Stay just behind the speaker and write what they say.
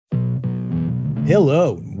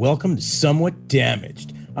Hello, and welcome to Somewhat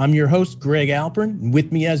Damaged. I'm your host, Greg Alpern, and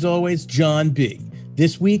with me, as always, John B.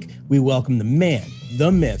 This week, we welcome the man,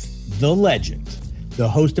 the myth, the legend, the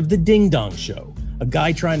host of The Ding Dong Show, a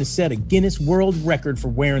guy trying to set a Guinness World Record for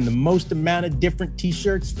wearing the most amount of different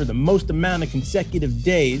t-shirts for the most amount of consecutive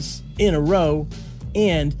days in a row,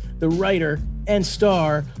 and the writer and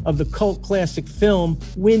star of the cult classic film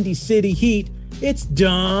Windy City Heat. It's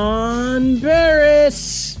Don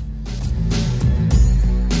Barris.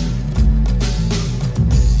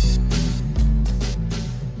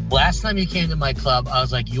 Last time you came to my club, I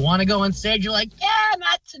was like, you want to go on stage? You're like, yeah,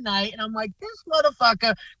 not tonight. And I'm like, this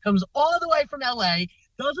motherfucker comes all the way from LA,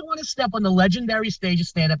 doesn't want to step on the legendary stage of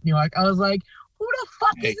stand-up New York. I was like, who the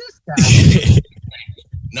fuck is this guy?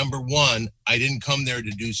 Number one, I didn't come there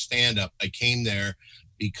to do stand-up. I came there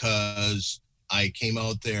because I came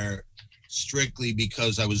out there strictly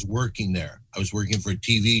because I was working there. I was working for a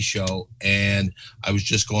TV show, and I was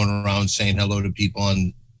just going around saying hello to people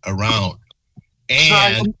around.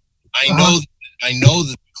 And I know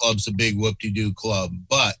that the club's a big whoop-de-doo club,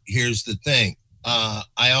 but here's the thing.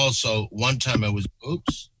 I also, one time I was,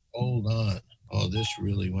 hold on. Oh, this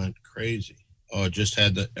really went crazy. Oh, I just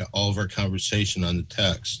had all of our conversation on the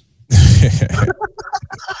text.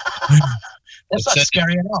 That's not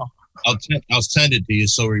scary at all. I'll send it to you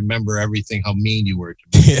so remember everything, how mean you were to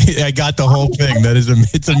me. I got the whole thing.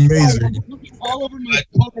 It's amazing. All over my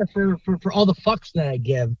Twitter for all the fucks that I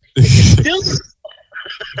give. Still.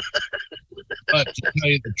 But to tell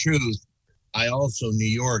you the truth, I also, New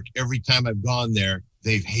York, every time I've gone there,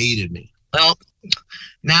 they've hated me. Well,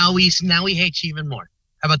 now we hate you even more.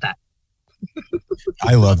 How about that?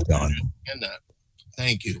 I love Don. And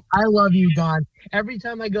thank you. I love you, Don. Every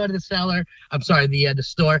time I go to the store,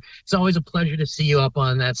 it's always a pleasure to see you up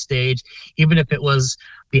on that stage, even if it was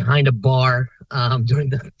behind a bar during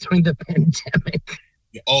the pandemic.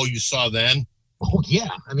 Oh, you saw then? Oh yeah.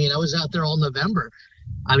 I mean, I was out there all November.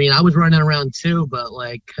 I mean, I was running around too, but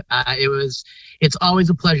it's always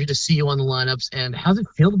a pleasure to see you on the lineups. And how's it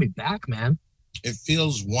feel to be back, man? It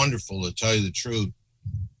feels wonderful, to tell you the truth.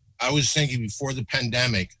 I was thinking before the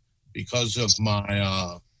pandemic, because of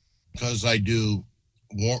my, because I do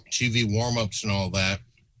TV warm-ups and all that,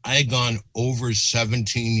 I had gone over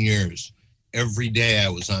 17 years. Every day I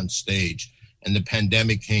was on stage, and the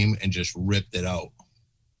pandemic came and just ripped it out.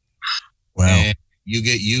 Wow. And you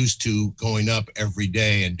get used to going up every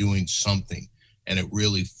day and doing something, and it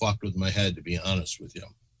really fucked with my head, to be honest with you.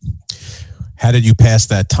 How did you pass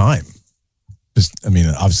that time? I mean,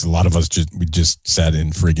 obviously, a lot of us just sat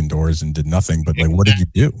in friggin' doors and did nothing. But what did you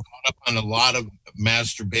do? Caught up on a lot of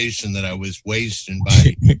masturbation that I was wasting by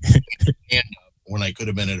stand up when I could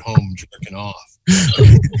have been at home jerking off.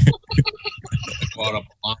 I caught up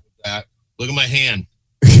a lot of that. Look at my hand.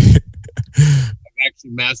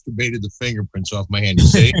 Actually masturbated the fingerprints off my hand. You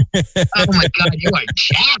see? Oh my God, you are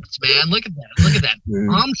jacked, man. Look at that. Look at that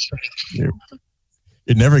arm strength.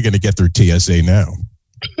 You're never going to get through TSA now.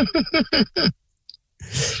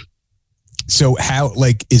 So how,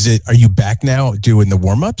 are you back now doing the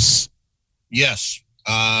warm-ups? Yes.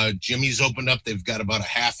 Jimmy's opened up. They've got about a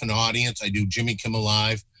half an audience. I do Jimmy Kimmel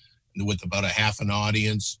Live with about a half an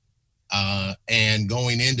audience. And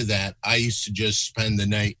going into that, I used to just spend the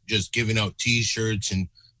night just giving out t-shirts and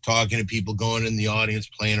talking to people, going in the audience,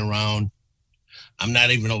 playing around. I'm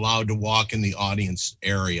not even allowed to walk in the audience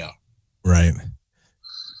area. Right.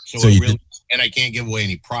 So and I can't give away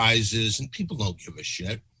any prizes, and people don't give a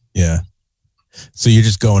shit. Yeah. So you're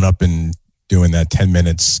just going up and doing that 10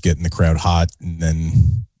 minutes, getting the crowd hot, and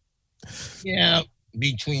then. Yeah,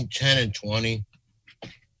 between 10 and 20.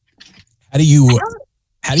 How do you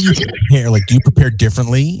prepare? Do you prepare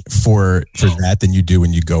differently for that than you do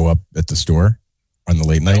when you go up at the store on the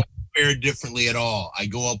late night? I don't prepare differently at all. I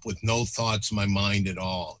go up with no thoughts in my mind at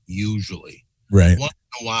all, usually. Right. Once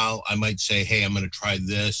in a while, I might say, hey, I'm going to try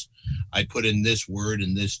this. I put in this word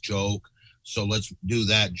in this joke, so let's do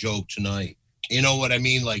that joke tonight. You know what I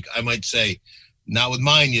mean? I might say, not with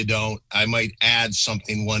mine, you don't. I might add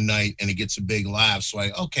something one night, and it gets a big laugh. So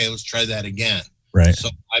okay, let's try that again. Right. So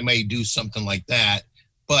I may do something like that.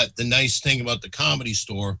 But the nice thing about the Comedy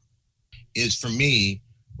Store is, for me,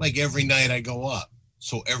 every night I go up.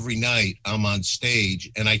 So every night I'm on stage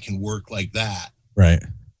and I can work like that. Right.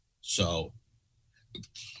 So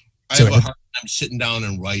I have a hard time sitting down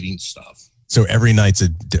and writing stuff. So every night's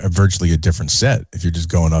virtually a different set if you're just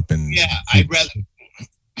going up and. Yeah,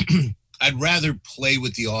 I'd rather play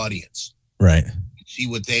with the audience. Right. See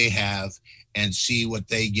what they have and see what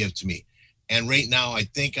they give to me. And right now I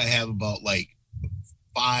think I have about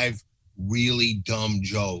 5 really dumb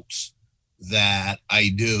jokes that I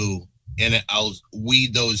do and I'll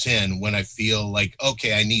weed those in when I feel like,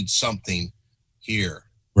 okay, I need something here.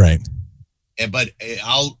 Right. But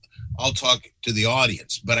I'll talk to the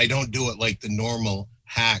audience, but I don't do it like the normal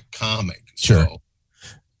hack comic. Sure. So,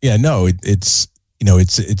 yeah, no, it's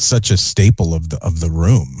such a staple of the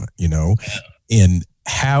room, and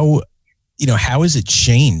how has it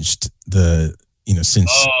changed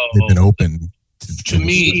since they've been open to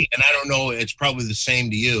me, and I don't know, it's probably the same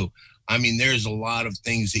to you. I mean, there's a lot of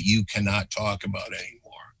things that you cannot talk about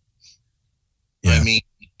anymore. Yeah. I mean,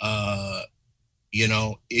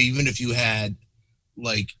 even if you had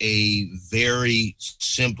like a very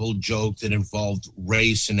simple joke that involved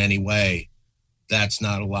race in any way, that's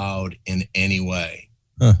not allowed in any way.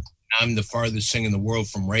 Huh. I'm the farthest thing in the world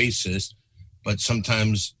from racist, but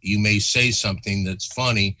sometimes you may say something that's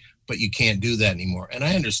funny, but you can't do that anymore. And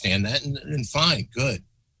I understand that, and fine, good.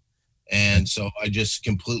 And so I just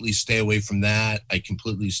completely stay away from that. I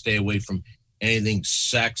completely stay away from anything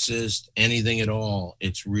sexist, anything at all.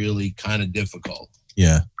 It's really kind of difficult.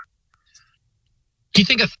 Yeah. Do you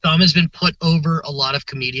think a thumb has been put over a lot of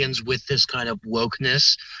comedians with this kind of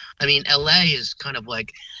wokeness? I mean, LA is kind of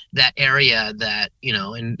like that area that,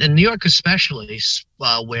 in New York especially,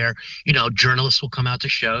 where, journalists will come out to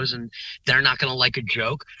shows and they're not going to like a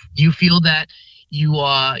joke. Do you feel that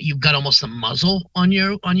you've got almost a muzzle on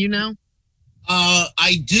you now?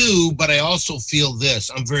 I do, but I also feel this.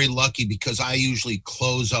 I'm very lucky because I usually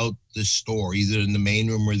close out the store, either in the main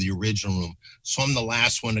room or the original room. So I'm the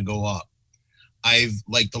last one to go up. I've,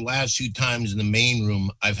 like the last few times in the main room,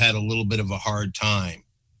 I've had a little bit of a hard time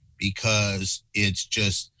because it's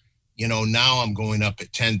just, now I'm going up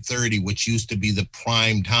at 10:30, which used to be the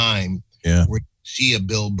prime time. Yeah. Where you see a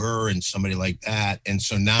Bill Burr and somebody like that. And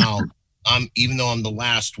so now even though I'm the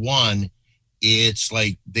last one, it's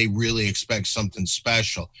like they really expect something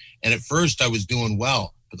special. And at first I was doing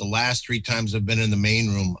well, but the last 3 times I've been in the main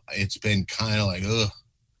room, it's been kind of like, ugh.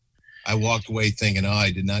 I walked away thinking, I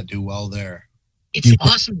did not do well there. It's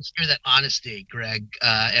awesome to hear that honesty, Greg,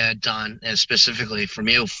 Don, specifically from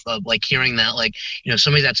you, like hearing that, like,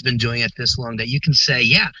 somebody that's been doing it this long, that you can say,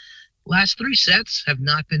 yeah, last 3 sets have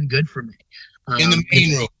not been good for me. In the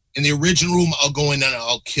main room, in the original room, I'll go in and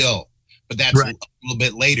I'll kill. But that's right. A little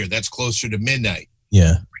bit later. That's closer to midnight.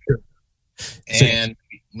 Yeah. And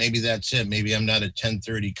maybe that's it. Maybe I'm not a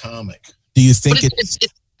 10:30 comic. Do you think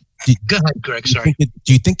go ahead, Greg. Sorry.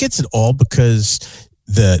 Do you think it's at all because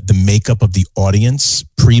the makeup of the audience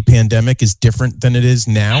pre-pandemic is different than it is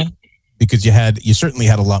now? Because you certainly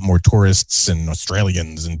had a lot more tourists and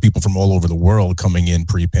Australians and people from all over the world coming in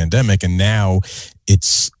pre-pandemic, and now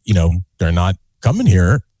it's, they're not coming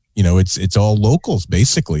here. It's all locals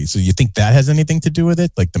basically. So you think that has anything to do with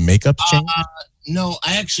it? Like the makeup's changed? No,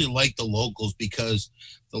 I actually like the locals because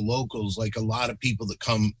the locals, like a lot of people that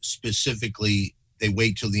come specifically, they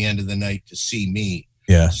wait till the end of the night to see me.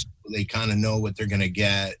 Yeah. So they kind of know what they're going to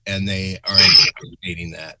get, and they are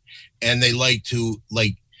anticipating that. And they like to,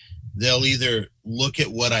 they'll either look at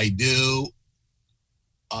what I do,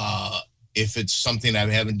 if it's something I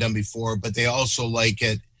haven't done before, but they also like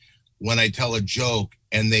it when I tell a joke,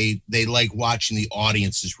 and they like watching the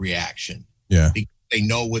audience's reaction. Yeah. Because they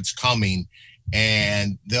know what's coming,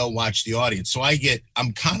 and they'll watch the audience. So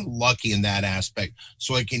I'm kind of lucky in that aspect.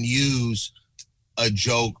 So I can use a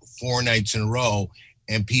joke 4 nights in a row,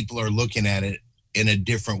 and people are looking at it in a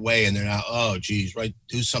different way, and they're not, oh, geez, right,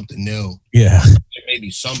 do something new. Yeah.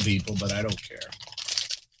 Maybe some people, but I don't care.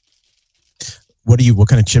 What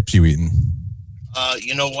kind of chips you eating?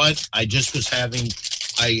 You know what? I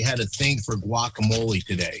had a thing for guacamole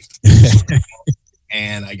today.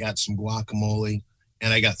 And I got some guacamole,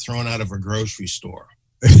 and I got thrown out of a grocery store.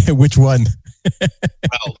 Which one?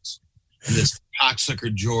 Ralph's. And this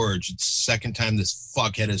cocksucker George, it's the second time this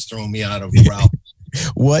fuckhead has thrown me out of Ralph's.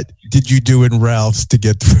 What did you do in Ralph's to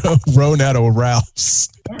get thrown out of Ralph's?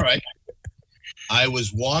 All right. I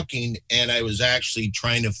was walking, and I was actually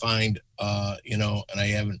trying to find, and I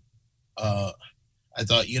haven't, I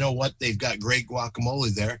thought, you know what? They've got great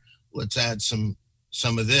guacamole there. Let's add some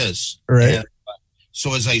of this. Right. And,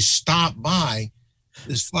 so as I stopped by,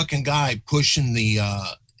 this fucking guy pushing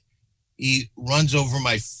he runs over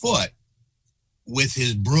my foot with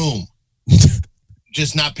his broom,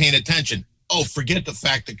 just not paying attention. Oh, forget the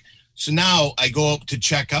fact that, so now I go up to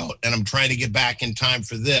check out, and I'm trying to get back in time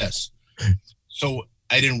for this. So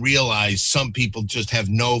I didn't realize some people just have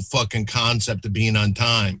no fucking concept of being on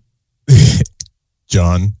time.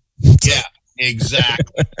 John. Yeah,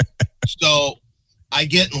 exactly. So I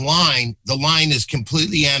get in line. The line is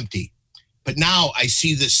completely empty. But now I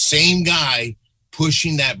see the same guy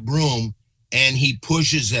pushing that broom, and he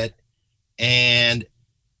pushes it, and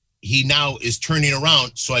he now is turning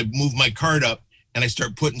around. So I move my cart up and I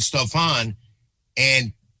start putting stuff on,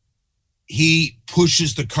 and he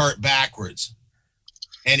pushes the cart backwards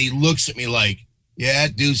and he looks at me like, yeah,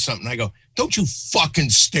 do something. I go, don't you fucking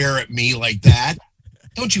stare at me like that.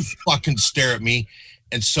 Don't you fucking stare at me.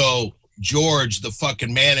 And so George, the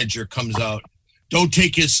fucking manager, comes out, don't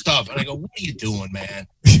take his stuff. And I go, what are you doing, man?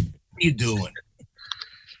 What are you doing?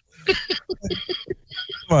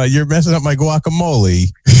 You're messing up my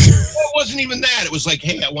guacamole. It wasn't even that. It was like,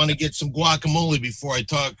 hey, I want to get some guacamole before I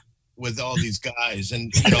talk with all these guys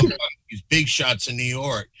and, you know, these big shots in New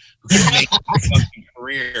York who can make a fucking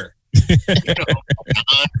career. You know,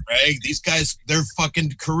 Don, Greg, these guys, they're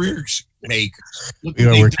fucking career makers. Look,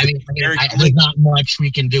 there's not much we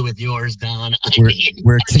can do with yours, Don.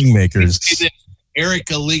 We're kingmakers. Eric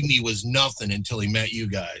Aligny was nothing until he met you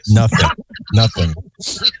guys. Nothing.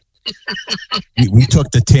 We took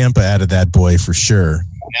the Tampa out of that boy for sure.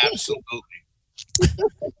 Absolutely.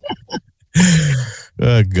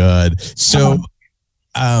 Oh God. So,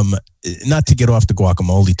 not to get off the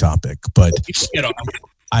guacamole topic, but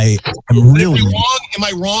I'm really wrong. Am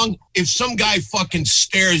I wrong? If some guy fucking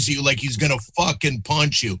stares at you like he's gonna fucking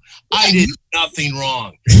punch you, I did nothing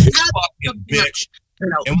wrong. Fucking bitch.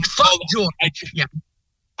 Fuck George. Yeah.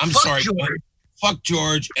 I'm sorry. George. Fuck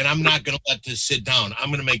George, and I'm not going to let this sit down. I'm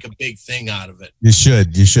going to make a big thing out of it. You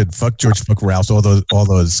should. Fuck George, fuck Ralph's, all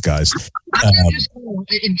those guys. I'm just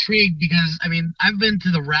intrigued because, I mean, I've been to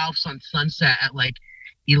the Ralph's on Sunset at like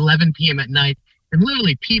 11 p.m. at night, and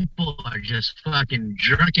literally people are just fucking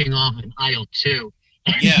jerking off in aisle 2.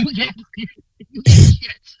 Yeah. You get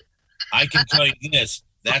shit. I can tell you this.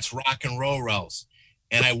 That's rock and roll, Ralph's.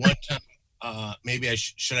 And I one time, maybe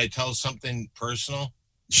should I tell something personal?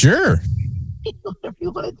 Sure. Whatever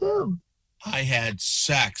you want to do. I had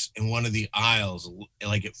sex in one of the aisles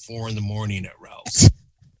like at 4 a.m. at Ralph's.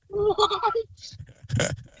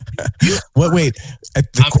 What? Wait.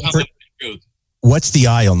 At the corporate, the truth. What's the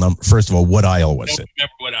aisle number? First of all, what aisle was it? I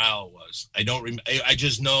don't remember what aisle it was. I don't remember. I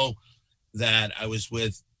just know that I was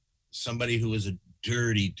with somebody who was a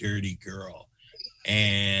dirty, dirty girl.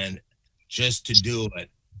 And just to do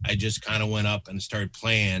it, I just kind of went up and started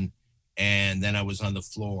playing. And then I was on the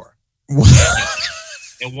floor.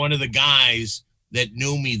 And one of the guys that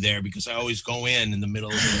knew me there, because I always go in the middle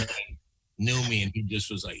of the night, knew me, and he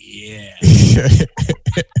just was like, yeah.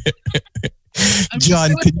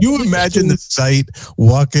 John, can you imagine the sight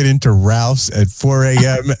walking into Ralph's at 4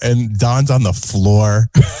 a.m. and Don's on the floor?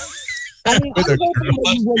 And to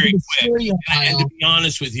be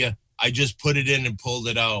honest with you, I just put it in and pulled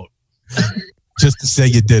it out. Just to say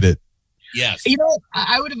you did it. Yes. You know,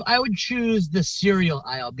 I would choose the cereal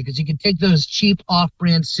aisle because you could take those cheap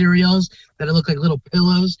off-brand cereals that look like little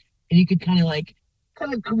pillows, and you could kind of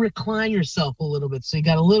recline yourself a little bit, so you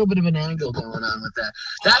got a little bit of an angle going on with that.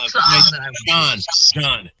 That's the aisle that I would choose.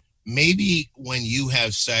 John, maybe when you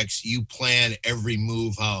have sex, you plan every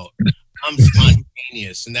move out. I'm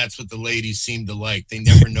spontaneous, and that's what the ladies seem to like. They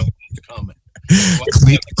never know what's coming.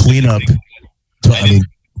 Clean up. I didn't have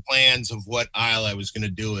plans of what aisle I was going to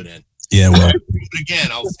do it in. Yeah, well,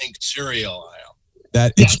 again, I'll think cereal aisle.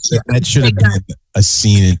 That should have been a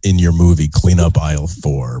scene in your movie. Clean up aisle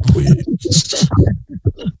 4, please.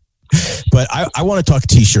 But I want to talk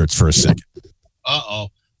T-shirts for a second. Uh-oh.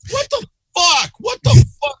 What the fuck? What the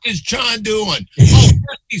fuck is John doing? Oh,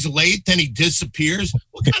 first he's late, then he disappears.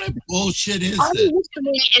 What kind of bullshit is Are this? you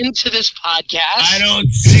listening into this podcast? I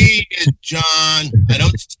don't see it, John. I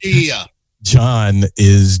don't see ya. John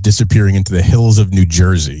is disappearing into the hills of New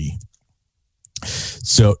Jersey.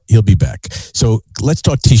 So he'll be back. So let's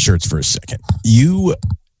talk T-shirts for a second. You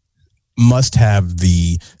must have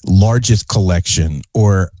the largest collection,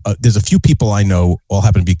 or there's a few people I know, all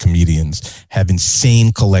happen to be comedians, have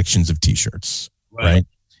insane collections of T-shirts, right?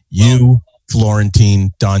 You, Florentine,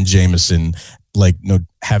 Don Jameson,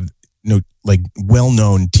 have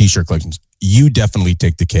well-known T-shirt collections. You definitely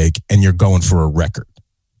take the cake, and you're going for a record.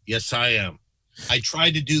 Yes, I am. I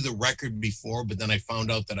tried to do the record before, but then I found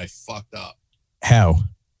out that I fucked up. How?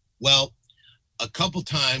 Well, a couple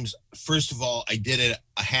times. First of all, I did it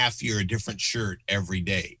a half year, a different shirt every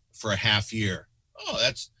day for a half year.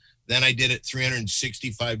 Then I did it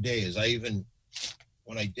 365 days.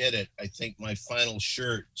 When I did it, I think my final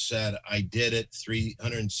shirt said I did it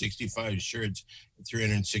 365 shirts in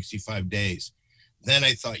 365 days. Then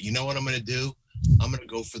I thought, you know what I'm going to do? I'm going to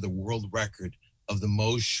go for the world record of the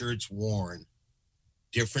most shirts worn,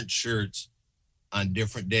 different shirts on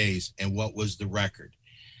different days, and what was the record.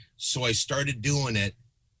 So I started doing it,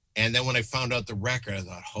 and then when I found out the record, I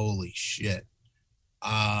thought, holy shit,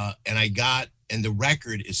 and the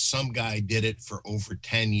record is some guy did it for over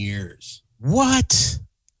 10 years. What?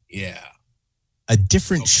 Yeah. A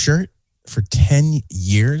different shirt for 10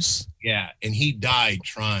 years? Yeah. And he died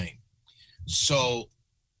trying. So,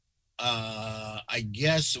 I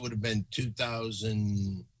guess it would have been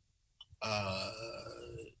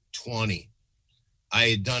 2020. I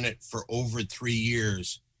had done it for over 3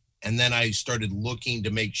 years. And then I started looking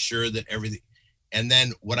to make sure that everything. And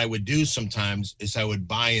then what I would do sometimes is I would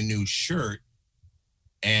buy a new shirt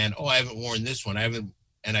and, I haven't worn this one.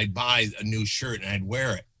 And I'd buy a new shirt and I'd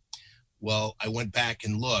wear it. Well, I went back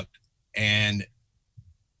and looked and,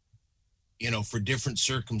 for different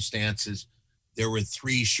circumstances, there were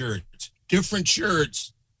 3 shirts, different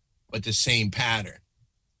shirts, but the same pattern.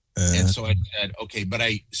 And so I said, okay,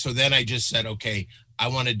 so then I just said, okay, I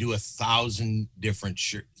want to do 1,000 different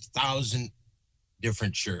shirts, 1,000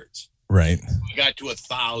 different shirts. Right. I got to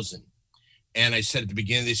 1,000. And I said at the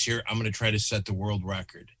beginning of this year, I'm going to try to set the world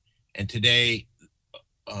record. And today,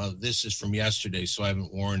 this is from yesterday, so I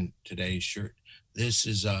haven't worn today's shirt. This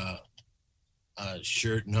is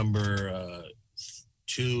shirt number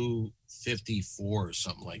 254 or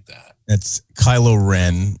something like that. That's Kylo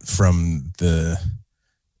Ren from the...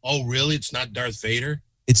 Oh, really? It's not Darth Vader?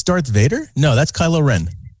 It's Darth Vader? No, that's Kylo Ren.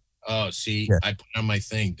 Oh, see, yeah. I put on my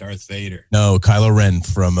thing, Darth Vader. No, Kylo Ren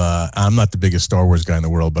from, I'm not the biggest Star Wars guy in the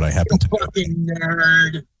world, but I happen to know. Fucking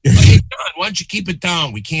nerd. Okay, John, why don't you keep it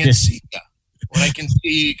down? We can't see you. When I can see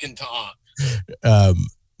you, you can talk. No,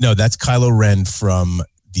 that's Kylo Ren from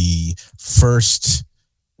the first,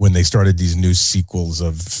 when they started these new sequels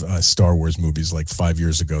of Star Wars movies like 5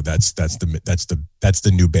 years ago. That's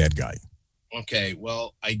the new bad guy. Okay,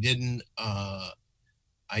 well, I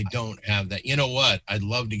don't have that. You know what? I'd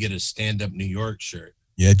love to get a stand-up New York shirt.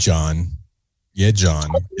 Yeah, John. I can do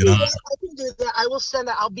that. I will send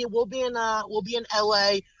that. We'll be in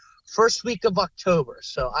LA first week of October.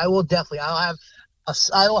 So I will definitely. I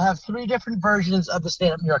will have 3 different versions of the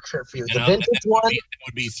stand-up New York shirt for you. The vintage one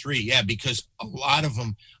would be 3. Yeah, because a lot of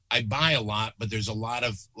them I buy a lot, but there's a lot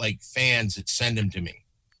of like fans that send them to me.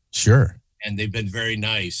 Sure. And they've been very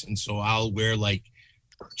nice, and so I'll wear like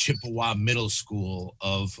Chippewa Middle School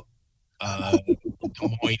of Des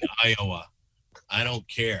Moines, Iowa. I don't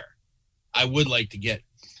care. I would like to get,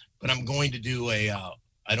 but I'm going to do I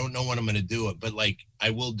don't know when I'm going to do it, but like I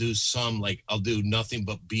will do some, like I'll do nothing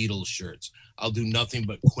but Beatles shirts. I'll do nothing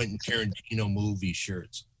but Quentin Tarantino movie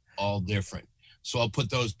shirts, all different. So I'll put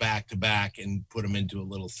those back to back and put them into a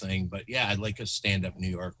little thing. But yeah, I'd like a stand-up New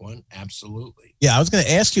York one. Absolutely. Yeah, I was going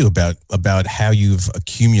to ask you about how you've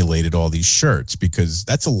accumulated all these shirts, because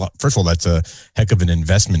that's a lot. First of all, that's a heck of an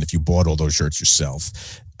investment if you bought all those shirts yourself.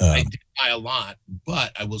 I did buy a lot,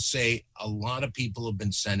 but I will say a lot of people have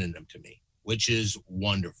been sending them to me, which is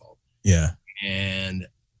wonderful. Yeah. And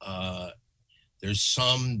there's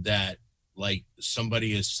some that like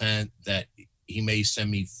somebody has sent that he may send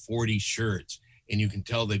me 40 shirts. And you can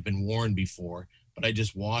tell they've been worn before, but I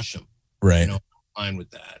just wash them. Right. I'm fine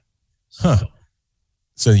with that.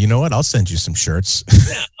 So you know what? I'll send you some shirts.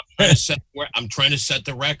 Yeah, I'm trying to set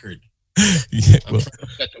the record. Yeah, I'm trying to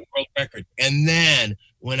set the world record. And then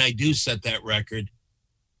when I do set that record,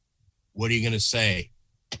 what are you going to say?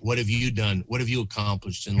 What have you done? What have you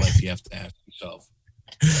accomplished in life? You have to ask yourself.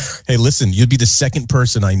 Hey, listen, you'd be the second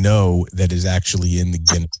person I know that is actually in the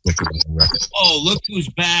Guinness Book of World Records. Oh, look who's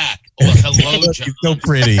back. Oh, hello, John. He's so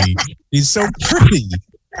pretty. He's so pretty.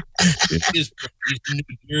 He's in New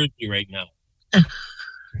Jersey right now.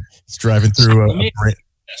 He's driving through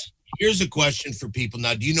Here's a question for people.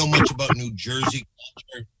 Now, do you know much about New Jersey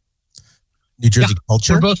culture? New Jersey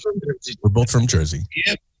culture? We're both from Jersey. We're both from Jersey.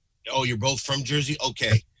 Yep. Oh, you're both from Jersey?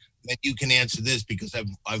 Okay. Then you can answer this because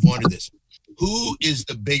I've wondered this. Who is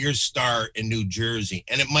the bigger star in New Jersey?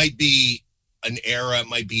 And it might be an era. It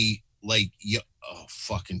might be like,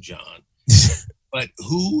 fucking John. But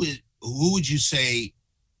who would you say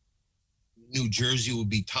New Jersey would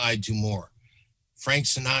be tied to more? Frank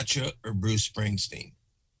Sinatra or Bruce Springsteen?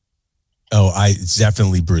 Oh, it's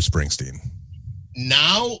definitely Bruce Springsteen.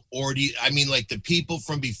 Now, or do you, I mean, like the people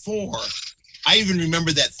from before? I even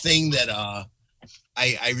remember that thing that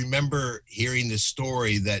I remember hearing the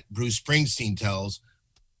story that Bruce Springsteen tells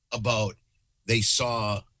about they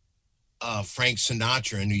saw Frank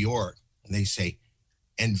Sinatra in New York, and they say,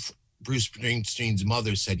 and Bruce Springsteen's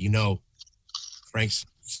mother said, Frank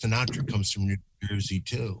Sinatra comes from New Jersey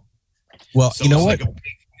too. Well, so you know what?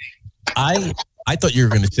 Like I thought you were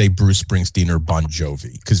going to say Bruce Springsteen or Bon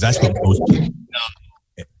Jovi, because that's what most people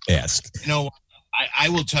ask. I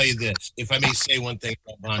will tell you this, if I may say one thing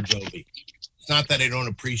about Bon Jovi. It's not that I don't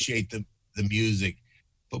appreciate the music,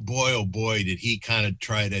 But boy, oh boy, did he kind of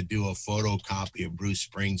try to do a photocopy of Bruce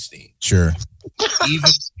Springsteen. Sure. Even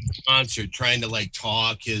in concert, trying to like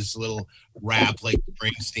talk his little rap like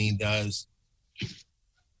Springsteen does.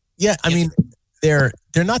 Yeah, I mean, they're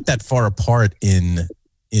not that far apart in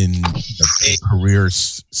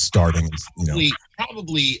careers starting.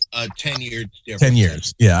 Probably 10 years difference. 10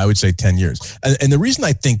 years. Yeah, I would say 10 years. And the reason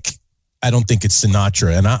I don't think it's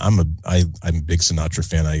Sinatra, and I'm a big Sinatra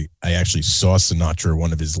fan. I actually saw Sinatra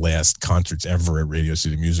one of his last concerts ever at Radio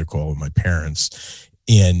City Music Hall with my parents,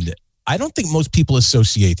 and I don't think most people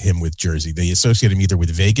associate him with Jersey. They associate him either with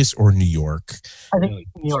Vegas or New York. I think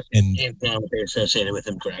New York is they associated with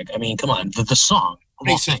him, Greg. I mean, come on, the song.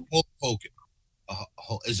 They say Hoboken.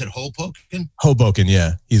 Is it Hoboken? Hoboken,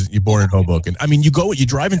 yeah. You're born in Hoboken. I mean, you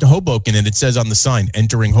drive into Hoboken, and it says on the sign,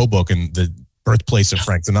 "Entering Hoboken, the birthplace of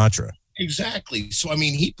Frank Sinatra." Exactly. So, I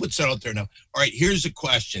mean, he puts it out there now. All right, here's a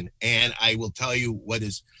question, and I will tell you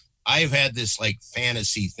I've had this like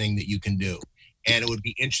fantasy thing that you can do, and it would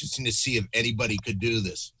be interesting to see if anybody could do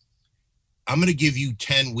this. I'm going to give you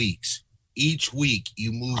 10 weeks. Each week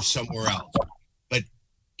you move somewhere else, but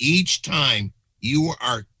each time you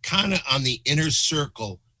are kind of on the inner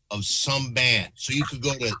circle of some band. So you could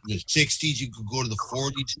go to the 60s, you could go to the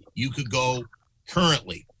 40s, you could go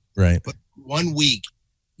currently. Right. But 1 week,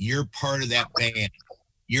 you're part of that band.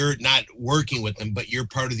 You're not working with them, but you're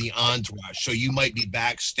part of the entourage. So you might be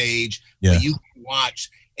backstage, but you can watch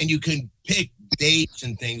and you can pick dates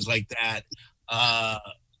and things like that.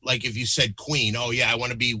 Like if you said Queen, oh yeah, I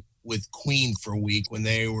want to be with Queen for a week when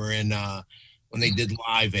they were when they did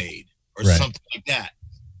Live Aid or something like that.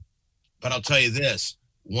 But I'll tell you this,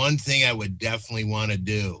 one thing I would definitely want to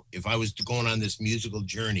do if I was going on this musical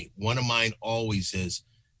journey, one of mine always is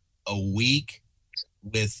a week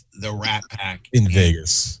with the Rat Pack in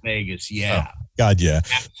Vegas. Yeah. Oh, God, yeah.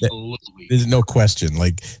 Absolutely. There's no question.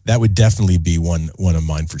 Like that would definitely be one of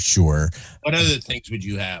mine for sure. What other things would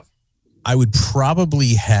you have? I would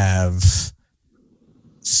probably have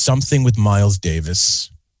something with Miles Davis.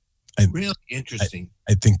 Really interesting.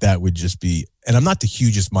 I think that would just be, and I'm not the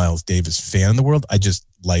hugest Miles Davis fan in the world. I just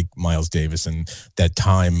like Miles Davis and that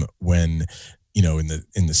time when, in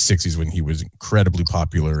the 60s when he was incredibly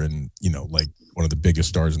popular and, like one of the biggest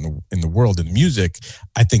stars in the world in music.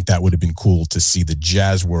 I think that would have been cool to see the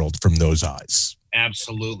jazz world from those eyes.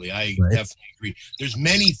 Absolutely. I definitely agree. There's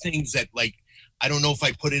many things that like, I don't know if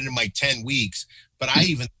I put it in my 10 weeks, but I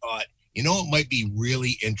even thought, it might be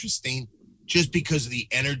really interesting just because of the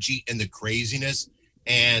energy and the craziness.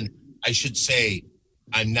 And I should say,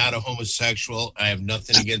 I'm not a homosexual. I have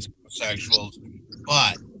nothing against homosexuals,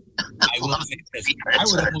 but I will say this. I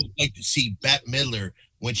would almost like to see Bette Midler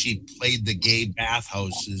when she played the gay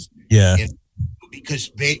bathhouses. Yeah. Because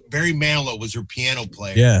Barry Manilow was her piano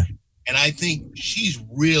player. Yeah. And I think she's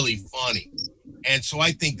really funny. And so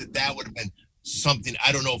I think that would have been something.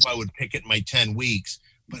 I don't know if I would pick it in my 10 weeks,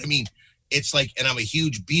 but I mean, it's like, and I'm a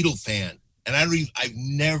huge Beatle fan. And I've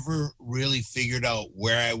never really figured out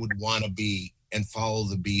where I would want to be and follow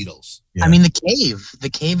the Beatles. Yeah. I mean, the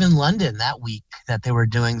cave in London that week that they were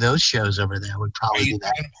doing those shows over there would probably be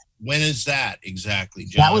that. When is that exactly,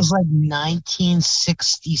 John? That was like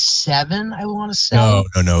 1967, I want to say.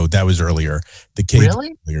 No, that was earlier. The cave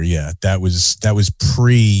really? Earlier, yeah. That was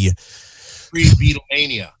pre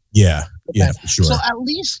Beatlemania. Yeah, for sure. So at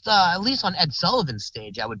least on Ed Sullivan's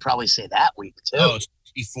stage, I would probably say that week too. Oh,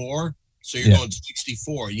 64. So you're going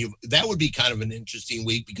 64. That would be kind of an interesting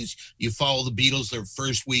week because you follow the Beatles their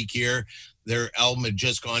first week here. Their album had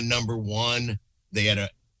just gone #1. They had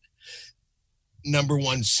a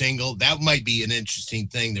 #1 single. That might be an interesting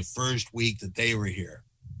thing the first week that they were here.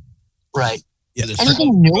 Right. Yeah.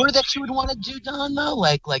 Anything newer that you would want to do, Don, though?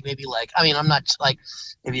 Like maybe I mean, I'm not like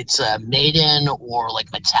maybe it's Maiden or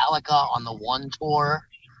like Metallica on the One tour.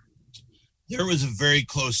 There was a very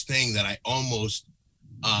close thing that I almost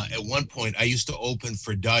at one point I used to open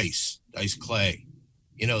for Dice Clay.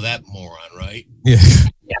 You know that moron, right? Yeah.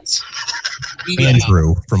 Yes.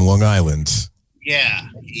 Andrew from Long Island. Yeah,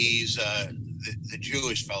 he's the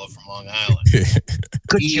Jewish fellow from Long Island.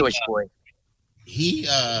 Good Jewish boy. He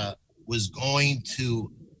was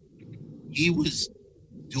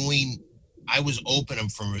I was opening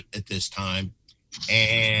for him at this time,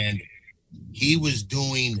 and he was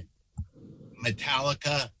doing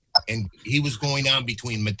Metallica, and he was going on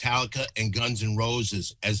between Metallica and Guns N'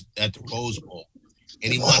 Roses at the Rose Bowl,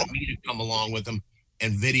 and he wanted me to come along with him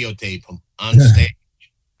and videotape him on stage.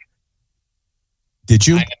 Did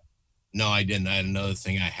you? No, I didn't. I had another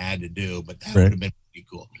thing I had to do, but that would have been Pretty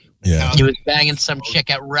cool. Yeah. He was banging some chick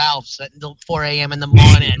at Ralph's at 4 a.m. in the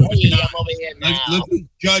morning. Hey, I'm over here now. Look who's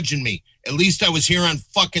judging me. At least I was here on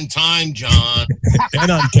fucking time, John.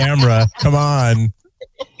 And on camera. Come on.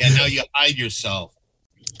 Yeah, now you hide yourself.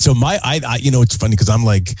 So I you know, it's funny because I'm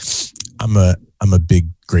a big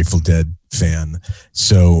Grateful Dead fan.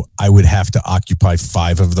 So I would have to occupy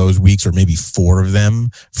 5 of those weeks, or maybe 4 of them,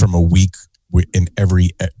 from a week in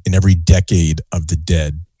every decade of the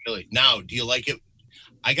Dead. Really? Now, do you like it?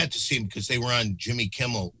 I got to see him because they were on Jimmy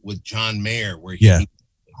Kimmel with John Mayer. Would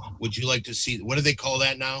you like to see? What do they call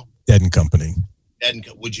that now? Dead and Company.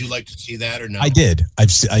 Would you like to see that or no? I did.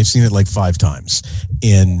 I've seen it like 5 times,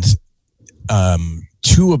 and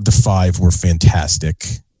 2 of the 5 were fantastic,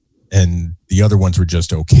 and the other ones were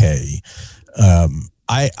just okay.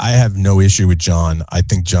 I have no issue with John. I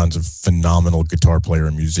think John's a phenomenal guitar player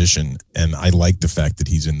and musician, and I like the fact that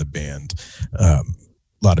he's in the band. A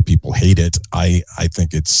lot of people hate it. I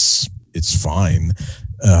think it's fine.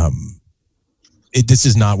 This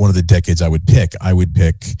is not one of the decades I would pick. I would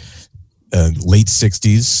pick late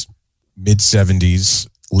 60s, mid 70s,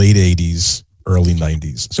 late 80s, early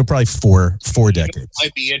 90s. So probably four decades. It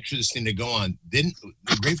might be interesting to go on. Then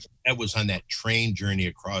the Grateful Dead was on that train journey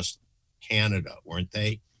across Canada, weren't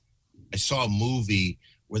they? I saw a movie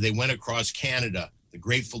where they went across Canada. The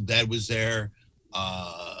Grateful Dead was there.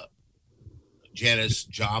 Janis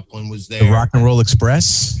Joplin was there. The Rock and Roll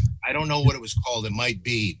Express? I don't know what it was called. It might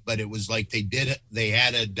be, but it was like they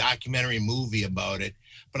had a documentary movie about it.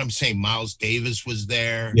 But I'm saying Miles Davis was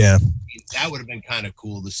there. Yeah. That would have been kind of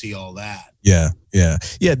cool to see all that. Yeah.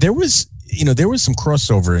 There was some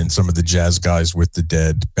crossover in some of the jazz guys with the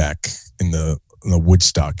Dead back in the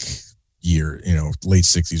Woodstock year, late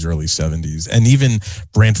 60s, early 70s. And even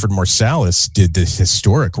Branford Marsalis did the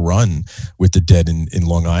historic run with the Dead in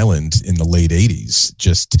Long Island in the late 80s.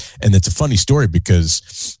 And it's a funny story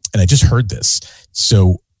because, and I just heard this.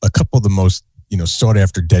 So a couple of the most, sought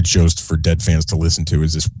after Dead shows for Dead fans to listen to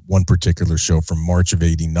is this one particular show from March of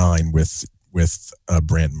 '89 with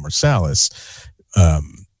Branford Marsalis,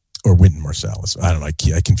 or Wynton Marsalis. I don't know.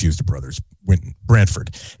 I confused the brothers.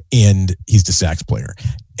 Branford, and he's the sax player.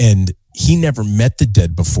 And he never met the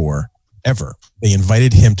Dead before, ever. They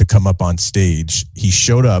invited him to come up on stage. He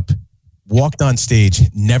showed up, walked on stage,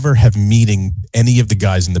 never have meeting any of the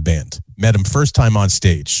guys in the band. Met him first time on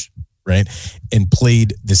stage, right? And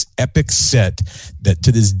played this epic set that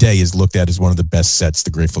to this day is looked at as one of the best sets the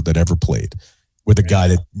Grateful Dead ever played, with a guy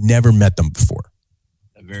that never met them before.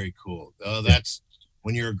 Very cool. Oh, that's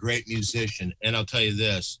when you're a great musician. And I'll tell you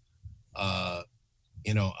this,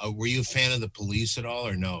 were you a fan of the Police at all,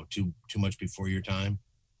 or no? Too much before your time?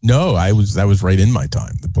 No, that was right in my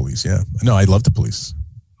time. The Police, yeah. No, I love the Police.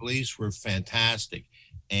 Police were fantastic,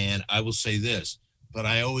 and I will say this, but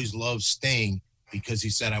I always loved Sting because he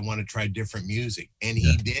said I want to try different music, and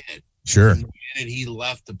he did. Sure. And the minute he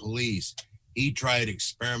left the Police, he tried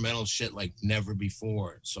experimental shit like never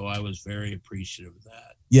before. So I was very appreciative of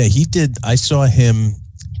that. Yeah, he did. I saw him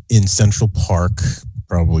in Central Park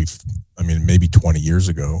probably, maybe 20 years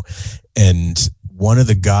ago. And one of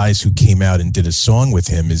the guys who came out and did a song with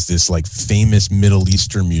him is this like famous Middle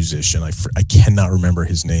Eastern musician. I cannot remember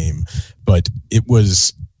his name, but it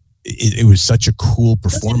was such a cool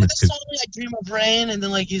performance. Song like Dream of Rain, and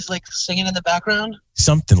then like he's like singing in the background.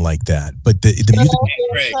 Something like that. But the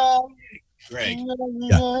music. Greg.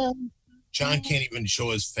 Yeah. John can't even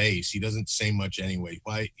show his face. He doesn't say much anyway.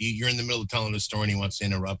 Why? You're in the middle of telling a story and he wants to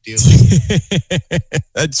interrupt you.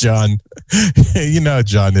 That's John. You know how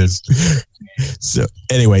John is. So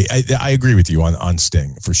anyway, I agree with you on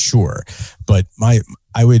Sting for sure. But I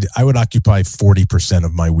would occupy 40%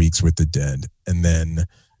 of my weeks with the Dead, and then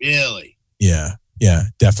really, yeah,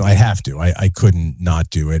 definitely. I have to. I couldn't not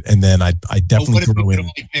do it, and then I definitely. What if you could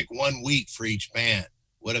only pick 1 week for each band?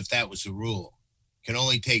 What if that was the rule? Can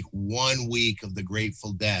only take 1 week of the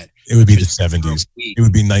Grateful Dead. It would be the 70s. It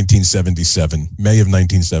would be 1977, May of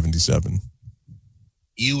 1977.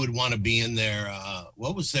 You would want to be in there.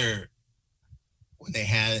 What was their, when they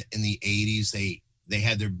had in the 80s, they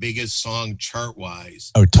had their biggest song chart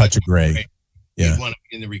wise. Oh, Touch of Grey. Yeah. You'd want to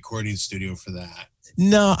be in the recording studio for that.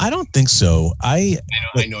 No, I don't think so. I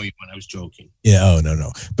know you when I was joking. Yeah. Oh,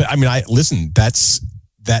 no. But listen,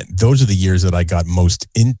 those are the years that I got most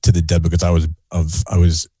into the Dead because I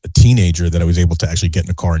was a teenager that I was able to actually get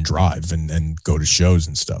in a car and drive and go to shows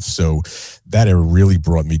and stuff. So that era really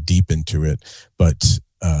brought me deep into it. But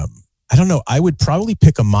I don't know. I would probably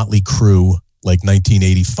pick a Motley Crue, like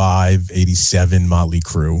 1985, 87 Motley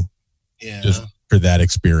Crue. Yeah. Just for that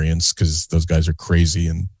experience, because those guys are crazy.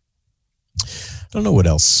 And don't know what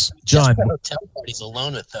else. John, just the hotel parties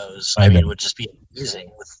alone with those. I I mean, know. it would just be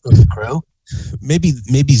amazing with the crew.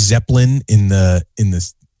 maybe Zeppelin in the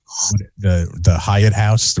Hyatt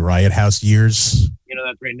House, the Riot House years. You know,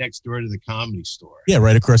 that's right next door to the Comedy Store. Yeah,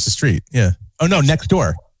 right across the street. Yeah. Oh no, next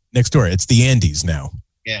door. Next door. It's the Andes now.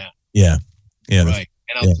 Yeah. Yeah. Yeah. Right.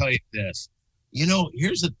 And I'll tell you this. You know,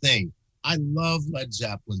 here's the thing. I love Led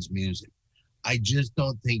Zeppelin's music. I just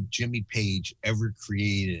don't think Jimmy Page ever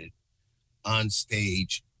created on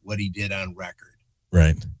stage what he did on record.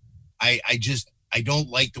 Right. I don't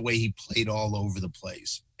like the way he played all over the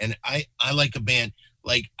place. And I like a band,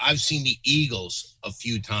 like I've seen the Eagles a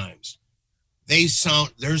few times. Their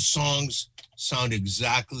songs sound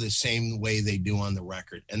exactly the same way they do on the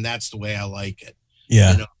record. And that's the way I like it.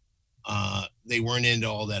 Yeah. You know, they weren't into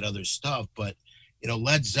all that other stuff, but you know,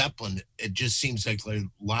 Led Zeppelin, it just seems like their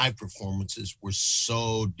live performances were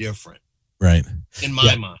so different. Right. In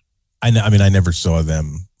my mind. I know. I mean, I never saw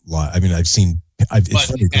them live. I mean, it's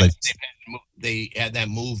funny, they had that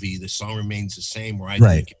movie, The Song Remains the Same, where I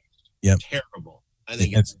Right. think it's terrible. I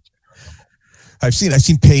think Yeah. it's I've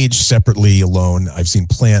seen Page separately alone. I've seen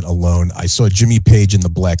Plant alone. I saw Jimmy Page and the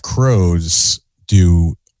Black Crowes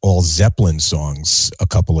do all Zeppelin songs a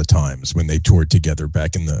couple of times when they toured together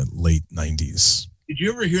back in the late 90s. Did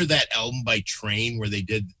you ever hear that album by Train where they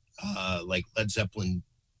did like Led Zeppelin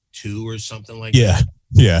 2 or something like that?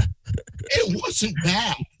 Yeah. It wasn't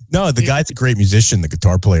bad. No, the guy's a great musician, the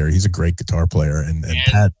guitar player. He's a great guitar player, and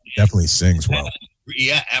Pat definitely sings well.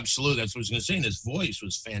 Yeah, absolutely. That's what I was going to say. And his voice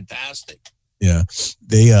was fantastic. Yeah,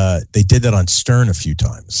 they did that on Stern a few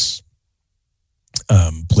times.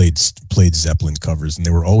 Played Zeppelin covers, and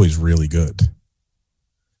they were always really good.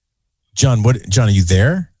 John, are you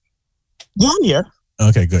there? Yeah, I'm here.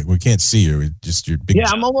 Okay, good. We can't see you. Just your big.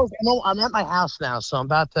 Yeah, I'm at my house now, so I'm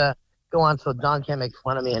about to go on so Don can't make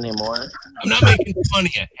fun of me anymore. I'm not making fun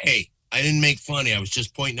of you. Hey, I didn't make fun of you. I was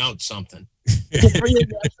just pointing out something. Absolutely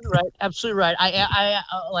right. Absolutely right.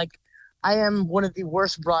 I am one of the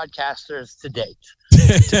worst broadcasters to date.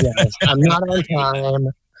 To be honest. I'm not on time.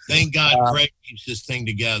 Thank God Greg keeps this thing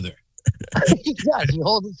together. He does. He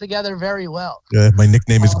holds it together very well. My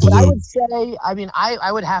nickname is Glue. But I would say, I mean,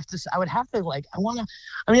 I would have to like, I'm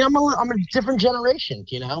a different generation,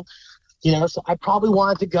 you know, so I probably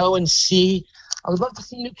wanted to go and see, I would love to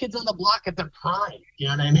see New Kids on the Block at their prime. You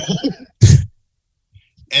know what I mean?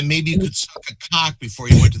 And maybe you could suck a cock before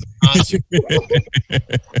you went to the concert.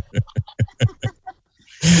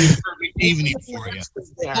 Perfect evening for you.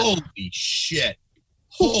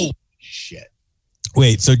 Holy shit.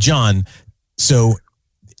 Wait, so John,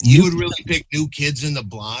 you would really pick New Kids in the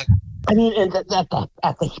Block? I mean, and at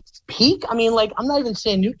the peak, I mean, like, I'm not even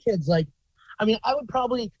saying New Kids. Like, I mean, I would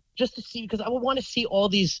probably just to see, because I would want to see all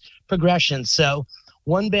these progressions. So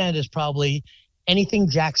one band is probably anything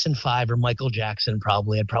Jackson 5 or Michael Jackson.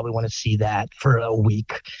 Probably, I'd probably want to see that for a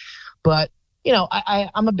week. But you know,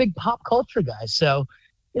 I'm a big pop culture guy. So,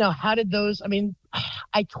 you know, how did those? I mean,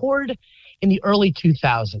 I toured in the early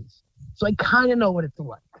 2000s, so I kind of know what it's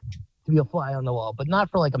like to be a fly on the wall, but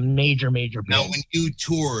not for like a major band. Now, when you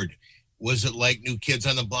toured, was it like New Kids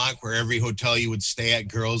on the Block, where every hotel you would stay at,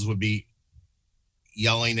 girls would be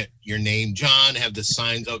yelling at your name, John, have the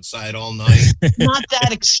signs outside all night? Not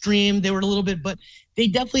that extreme. They were a little bit, but they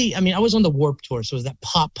definitely, I mean, I was on the Warped Tour, so it was that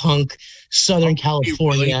pop punk, Southern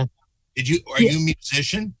California. Really? Are you a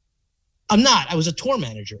musician? I'm not. I was a tour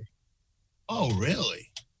manager. Oh, really?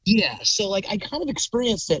 Yeah. So like I kind of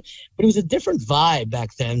experienced it, but it was a different vibe back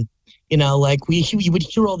then. You know, like we would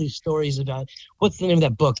hear all these stories about, what's the name of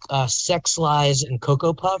that book? Sex, Lies, and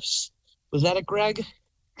Cocoa Puffs. Was that it, Greg?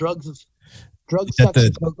 Drugs, sex,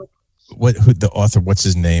 and Cocoa Puffs? Who the author? What's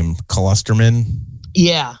his name? Klosterman.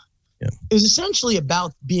 Yeah. It was essentially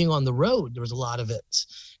about being on the road. There was a lot of it,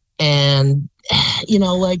 and you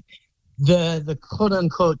know, like the quote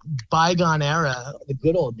unquote bygone era, the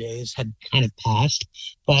good old days had kind of passed.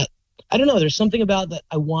 But I don't know. There's something about that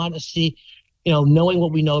I want to see. You know, knowing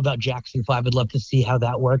what we know about Jackson 5, I'd love to see how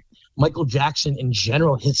that worked. Michael Jackson in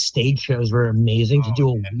general, his stage shows were amazing to do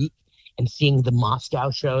a week, and seeing the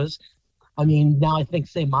Moscow shows. I mean, now I think,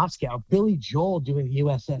 say Moscow, Billy Joel doing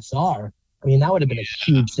USSR. I mean, that would have been a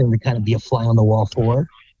huge thing to kind of be a fly on the wall for.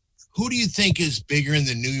 Who do you think is bigger in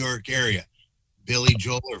the New York area, Billy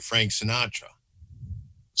Joel or Frank Sinatra?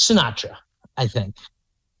 Sinatra, I think.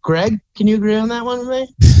 Greg, can you agree on that one with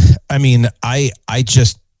me? I mean, I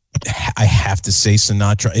have to say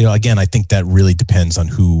Sinatra. You know, again, I think that really depends on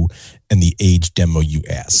who and the age demo you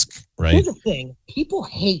ask, right? Here's the thing. People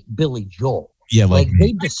hate Billy Joel. Yeah, like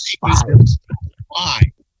they despise. Why?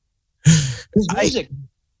 His music.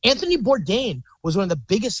 Anthony Bourdain was one of the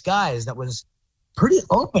biggest guys that was pretty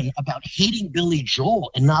open about hating Billy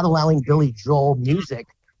Joel and not allowing Billy Joel music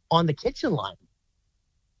on the kitchen line.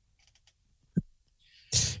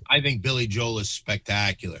 I think Billy Joel is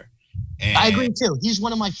spectacular. And I agree too. He's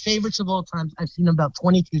one of my favorites of all time. I've seen him about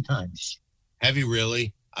 22 times. Have you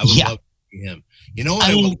really? I would love to see him. You know what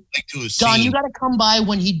I would like to have Don, seen? you got to come by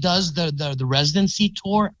when he does the residency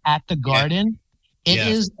tour at the Garden. It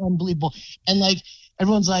is unbelievable. And like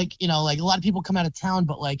everyone's like, you know, like a lot of people come out of town,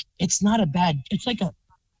 but like it's not a bad. It's like a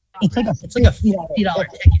 $50 ticket.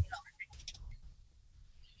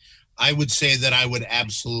 I would say that I would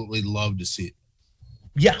absolutely love to see it.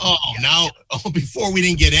 Yeah. Before we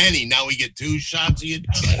didn't get any. Now we get 2 shots of you.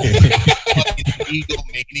 Fucking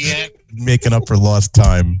egomaniac. Making up for lost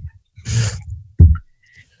time.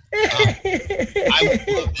 I would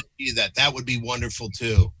love to see that. That would be wonderful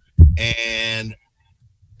too. And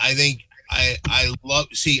I think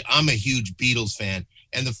I'm a huge Beatles fan.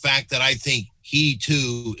 And the fact that I think he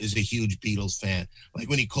too is a huge Beatles fan. Like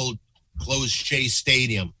when he closed Shea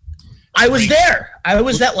Stadium. I was there. I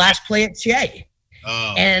was that last play at Shea.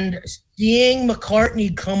 Oh. And seeing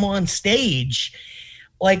McCartney come on stage,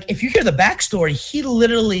 like if you hear the backstory, he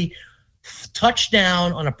literally touched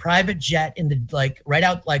down on a private jet in the right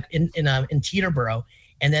out in Teterboro,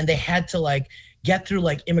 and then they had to get through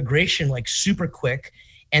immigration super quick,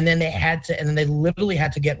 and then they literally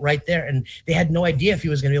had to get right there, and they had no idea if he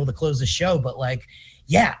was going to be able to close the show. But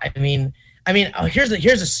here's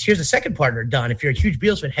a second partner, Don. If you're a huge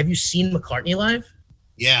Beatles fan, have you seen McCartney live?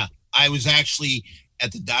 Yeah. I was actually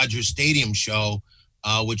at the Dodger Stadium show,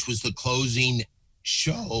 which was the closing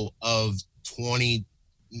show of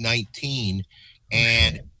 2019,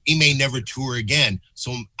 and he may never tour again.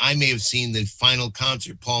 So I may have seen the final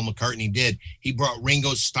concert Paul McCartney did. He brought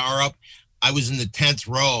Ringo Starr up. I was in the 10th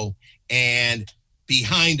row, and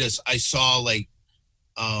behind us, I saw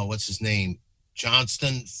what's his name?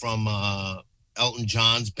 Johnston from Elton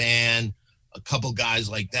John's band, a couple guys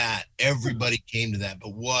like that. Everybody came to that.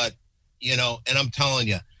 But and I'm telling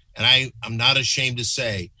you, and I'm not ashamed to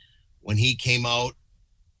say, when he came out,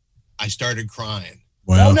 I started crying.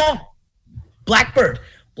 Wow. Oh, no. Blackbird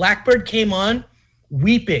came on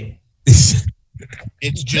weeping.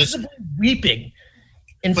 It's just weeping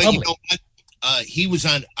in but public. You know what? He was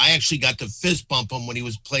on. I actually got to fist bump him when he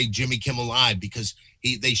was playing Jimmy Kimmel Live because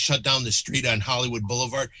they shut down the street on Hollywood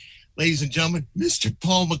Boulevard. Ladies and gentlemen, Mr.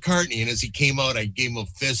 Paul McCartney. And as he came out, I gave him a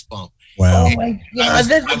fist bump. Wow. Oh my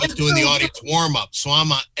God. I was doing the audience warm up. So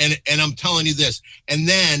I'm and I'm telling you this. And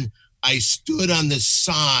then I stood on the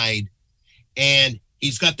side, and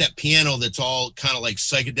he's got that piano that's all kind of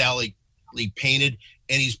psychedelically painted,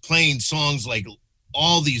 and he's playing songs like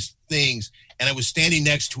all these things. And I was standing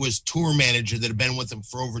next to his tour manager that had been with him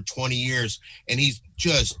for over 20 years, and he's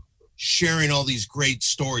just sharing all these great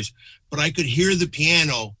stories. But I could hear the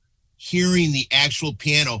piano, hearing the actual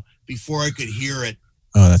piano before I could hear it.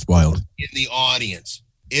 Oh, that's wild. In the audience.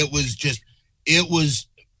 It was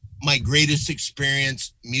my greatest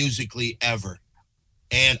experience musically ever.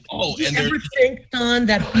 And Did you ever think, Don,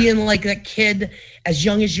 that being that kid as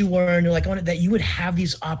young as you were, and that you would have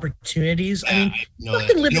these opportunities? I mean,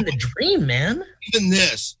 fucking living the dream, man. Even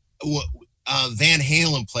this, Van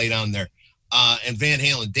Halen played on there, and Van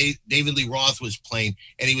Halen, David Lee Roth was playing,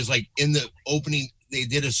 and he was in the opening. They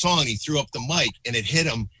did a song. He threw up the mic, and it hit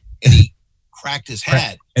him, and he cracked his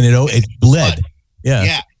head, and it bled. Yeah,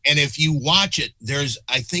 yeah. And if you watch it,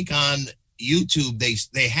 I think on YouTube they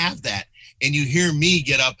have that. And you hear me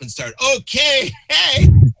get up and start, okay, hey.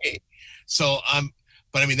 So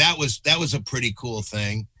but I mean that was a pretty cool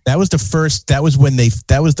thing. That was the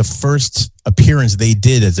first appearance they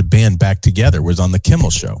did as a band back together, was on the Kimmel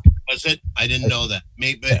Show. Was it? I didn't know that.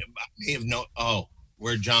 Maybe I may have known. Oh,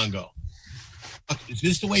 where'd John go? Is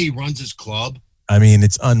this the way he runs his club? I mean,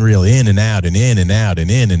 it's unreal. In and out and in and out and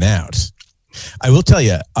in and out. I will tell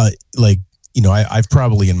you, I've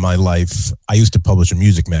probably in my life, I used to publish a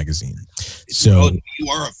music magazine. So you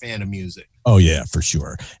are a fan of music. Oh yeah, for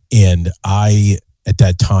sure. And at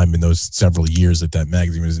that time, in those several years that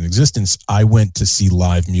magazine was in existence, I went to see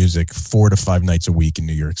live music 4 to 5 nights a week in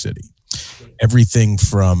New York City. Everything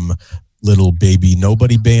from little baby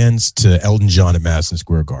nobody bands to Elton John at Madison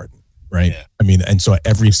Square Garden. Right. Yeah. I mean, and so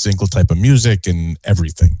every single type of music and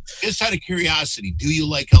everything. Just out of curiosity, do you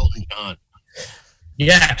like Elton John?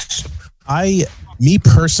 Yes. Me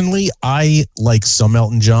personally, I like some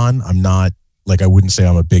Elton John. I'm not I wouldn't say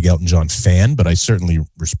I'm a big Elton John fan, but I certainly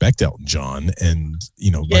respect Elton John. And,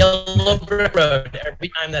 Yellow Brick Road, every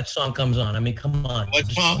time that song comes on. I mean, come on. What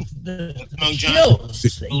song? What song, John?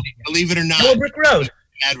 Believe it or not. Yellow Brick Road.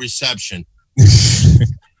 Bad reception.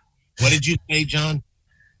 What did you say, John?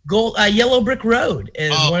 Yellow Brick Road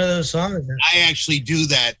is one of those songs. I actually do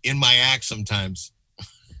that in my act sometimes.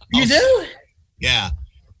 You do? Yeah.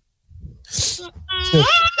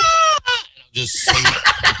 Just sing.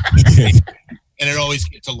 And it always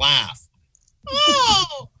gets a laugh.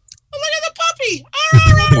 Oh, look at the puppy.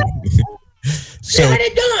 She had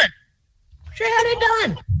it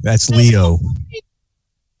done. That's Leo.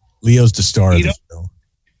 Leo's the star of the show.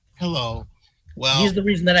 Hello. Well, he's the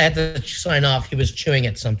reason that I had to sign off. He was chewing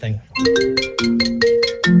at something.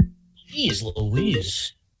 Jeez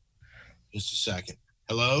Louise. Just a second.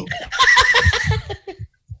 Hello?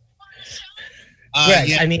 Greg,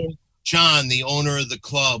 yeah, I mean, John, the owner of the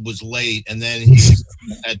club, was late, and then he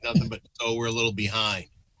had nothing but so we're a little behind.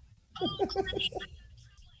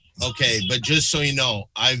 Okay, but just so you know,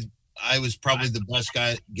 I was probably the best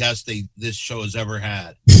guest this show has ever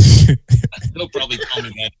had. They'll probably tell me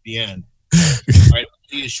that at the end. All right,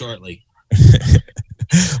 see you shortly.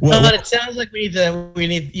 Well, but it sounds like you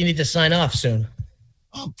need to sign off soon.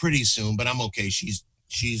 Oh, pretty soon, but I'm okay. She's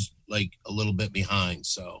like a little bit behind.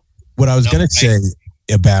 So what I was gonna say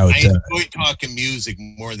about I enjoy talking music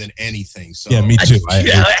more than anything. So yeah, me too.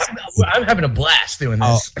 I'm having a blast doing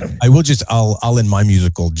this. I'll end my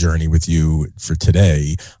musical journey with you for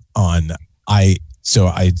today on I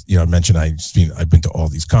mentioned I've been to all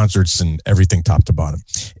these concerts and everything top to bottom.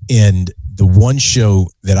 And the one show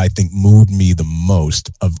that I think moved me the most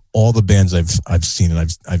of all the bands I've seen,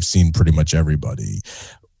 and I've seen pretty much everybody,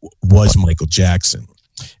 was Michael Jackson.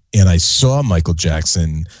 And I saw Michael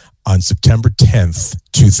Jackson on September 10th,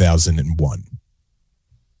 2001.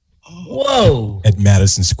 Whoa. At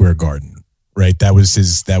Madison Square Garden. Right, that was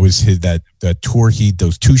his that tour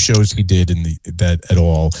those two shows he did that at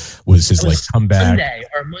all was his like comeback. Sunday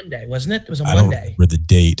or Monday, wasn't it? It was a Monday. I don't remember the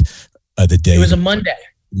date. It was a Monday.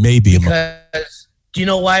 Maybe because do you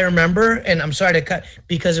know why I remember? And I'm sorry to cut,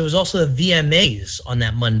 because it was also the VMAs on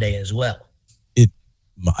that Monday as well. I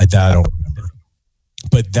don't remember.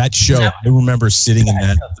 But that show, I remember sitting in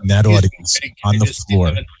that audience on the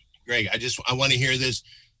floor. Greg, I want to hear this.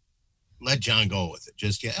 Let John go with it.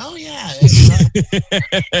 Just get. Oh yeah.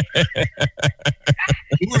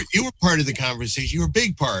 You were part of the conversation. You were a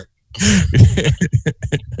big part.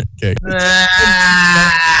 Okay.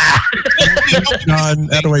 John,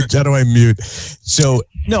 how do I mute? So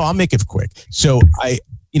no, I'll make it quick. So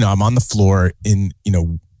I'm on the floor in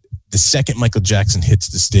the second Michael Jackson hits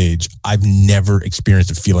the stage. I've never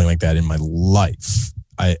experienced a feeling like that in my life.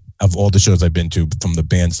 Of all the shows I've been to, from the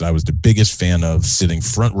bands that I was the biggest fan of, sitting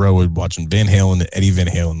front row watching Van Halen and Eddie Van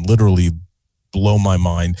Halen literally blow my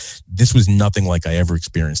mind. This was nothing like I ever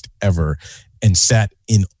experienced ever, and sat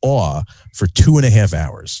in awe for 2.5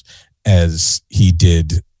 hours as he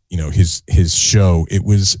did, his show. It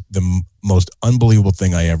was the most unbelievable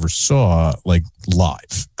thing I ever saw, like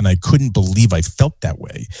live, and I couldn't believe I felt that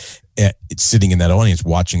way. It's sitting in that audience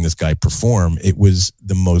watching this guy perform. It was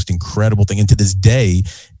the most incredible thing, and to this day,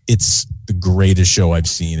 it's the greatest show I've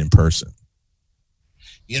seen in person.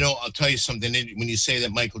 I'll tell you something. When you say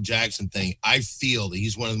that Michael Jackson thing, I feel that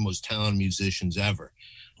he's one of the most talented musicians ever.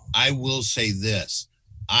 I will say this.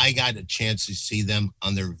 I got a chance to see them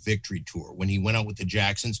on their Victory tour when he went out with the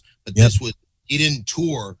Jacksons, but he didn't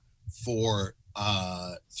tour for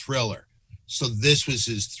Thriller. So this was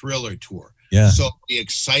his Thriller tour. Yeah. So the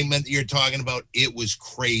excitement that you're talking about, it was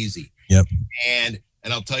crazy. Yep. And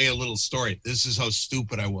I'll tell you a little story. This is how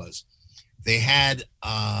stupid I was. They had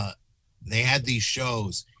these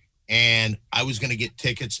shows, and I was going to get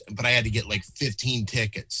tickets, but I had to get like 15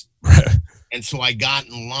 tickets. And so I got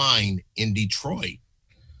in line in Detroit.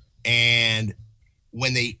 And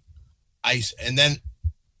when I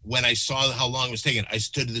saw how long it was taking, I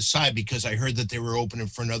stood to the side because I heard that they were opening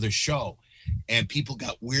for another show. And people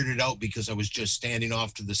got weirded out because I was just standing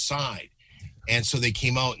off to the side. And so they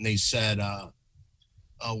came out and they said,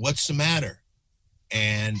 what's the matter?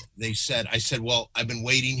 And I said, well, I've been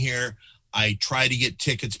waiting here. I tried to get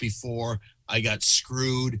tickets before. I got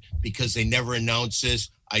screwed because they never announced this.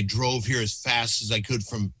 I drove here as fast as I could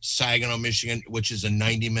from Saginaw, Michigan, which is a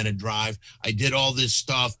 90-minute drive. I did all this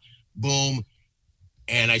stuff. Boom.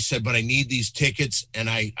 And I said, but I need these tickets. And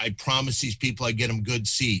I promised these people I'd get them good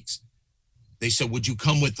seats. They said, would you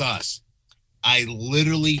come with us? I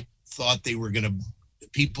literally thought they were going to,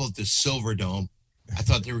 people at the Silverdome, I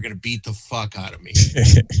thought they were going to beat the fuck out of me.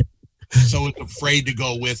 So I was afraid to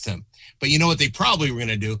go with them. But you know what they probably were going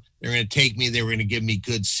to do? They were going to take me. They were going to give me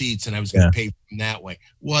good seats, and I was going to pay for them that way.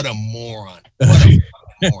 What a moron. What a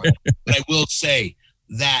moron. But I will say,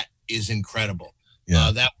 that is incredible.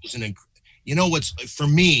 Yeah. That was what's, for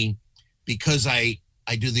me, because I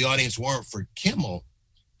do the audience warrant for Kimmel,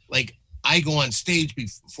 like, I go on stage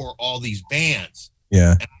before all these bands.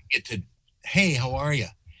 Yeah. And I get to, hey, how are you?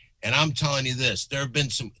 And I'm telling you this, there have been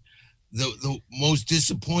some, the most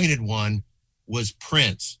disappointed one was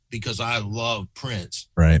Prince, because I love Prince.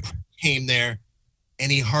 Right. Came there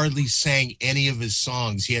and he hardly sang any of his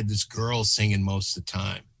songs. He had this girl singing most of the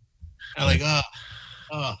time. I'm like,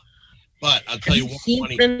 but I'll tell you Have what. you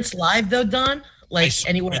seen Prince live though, Don? Like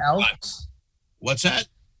anywhere else? Live. What's that?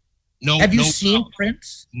 No. Have you seen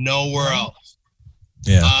Prince? Nowhere else.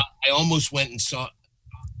 Yeah. I almost went and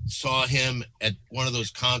saw him at one of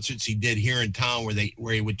those concerts he did here in town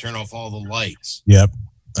where he would turn off all the lights. Yep.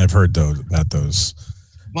 I've heard about those.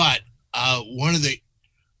 But one of the,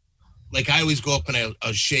 like, I always go up and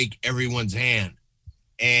I'll shake everyone's hand.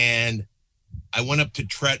 And I went up to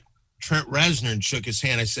Trent Reznor and shook his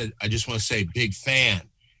hand. I said, I just want to say big fan.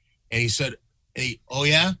 And he said, oh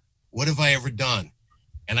yeah? What have I ever done?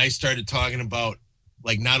 And I started talking about,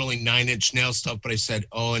 like, not only Nine Inch Nails stuff, but I said,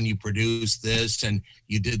 oh, and you produced this and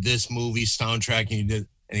you did this movie soundtrack and you did,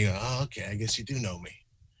 and he goes, oh, okay, I guess you do know me.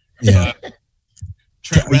 Yeah.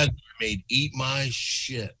 Trent Reznor made Eat My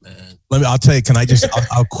Shit, man. I'll tell you,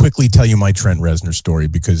 I'll quickly tell you my Trent Reznor story,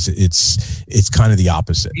 because it's kind of the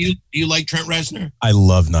opposite. Do you like Trent Reznor? I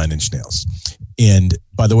love Nine Inch Nails. And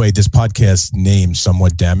by the way, this podcast name,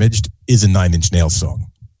 Somewhat Damaged, is a Nine Inch Nails song.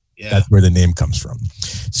 Yeah. That's where the name comes from.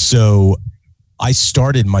 So I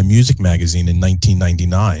started my music magazine in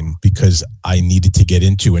 1999 because I needed to get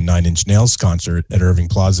into a Nine Inch Nails concert at Irving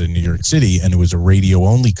Plaza in New York City, and it was a radio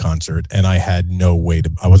only concert, and I had no way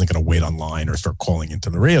I wasn't going to wait online or start calling into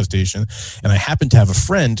the radio station. And I happened to have a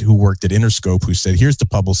friend who worked at Interscope who said, here's the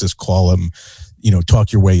publicist, call him,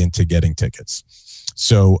 talk your way into getting tickets.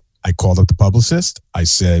 So I called up the publicist. I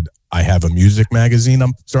said, I have a music magazine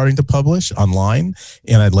I'm starting to publish online,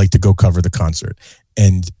 and I'd like to go cover the concert.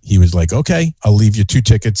 And he was like, okay, I'll leave you 2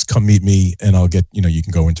 tickets. Come meet me and I'll get, you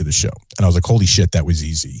can go into the show. And I was like, holy shit, that was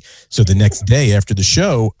easy. So the next day after the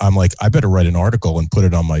show, I'm like, I better write an article and put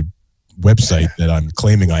it on my website that I'm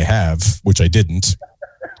claiming I have, which I didn't.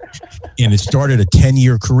 And it started a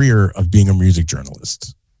 10-year career of being a music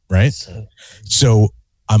journalist, right? So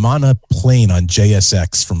I'm on a plane on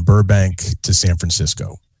JSX from Burbank to San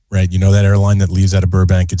Francisco, right? You know that airline that leaves out of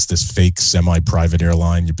Burbank? It's this fake semi-private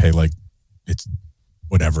airline. You pay like, it's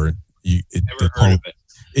whatever. Never heard of it.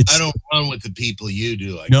 I don't run with the people you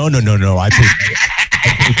do. No. I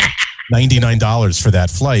paid $99 for that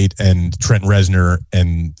flight, and Trent Reznor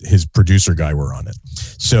and his producer guy were on it.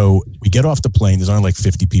 So we get off the plane. There's only like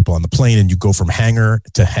 50 people on the plane, and you go from hangar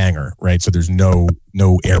to hangar, right? So there's no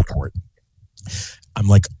airport. I'm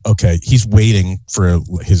like, okay, he's waiting for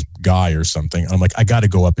his guy or something. I'm like, I got to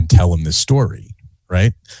go up and tell him this story.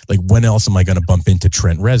 Right? Like, when else am I going to bump into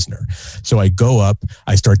Trent Reznor? So I go up,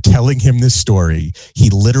 I start telling him this story. He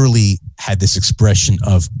literally had this expression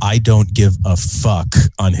of, I don't give a fuck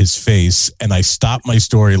on his face. And I stopped my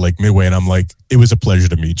story like midway, and I'm like, it was a pleasure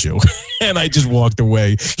to meet you. And I just walked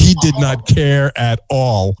away. He did not care at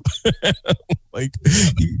all. Like,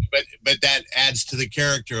 but that adds to the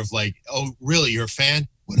character of, like, oh, really? You're a fan?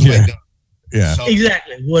 What have I done? Yeah, so,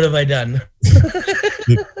 exactly. What have I done?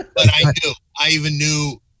 But I even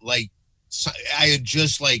knew, like, I had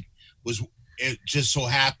just, like, it just so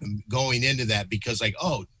happened going into that, because, like,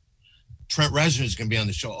 oh, Trent Reznor is going to be on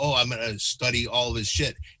the show. Oh, I'm going to study all of his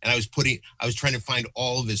shit. And I was trying to find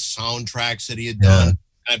all of his soundtracks that he had done.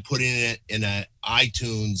 And I put in an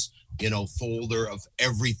iTunes, folder of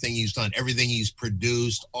everything he's done, everything he's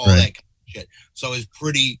produced, all that kind of shit. So I was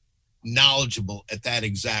pretty knowledgeable at that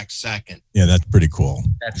exact second. Yeah, that's pretty cool.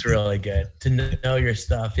 That's really good to know your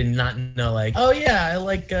stuff and not know, like, oh yeah, I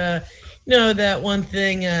like that one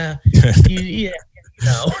thing All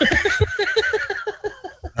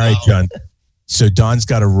right, John. So Don's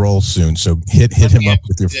got to roll soon, so hit him up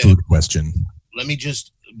with your food question. Let me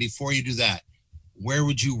just, before you do that, where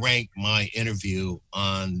would you rank my interview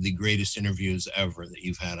on the greatest interviews ever that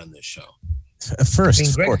you've had on this show?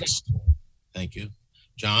 First, of course. Thank you.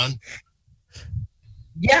 John?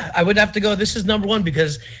 Yeah, I would have to go. This is number 1,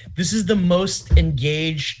 because this is the most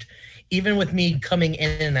engaged, even with me coming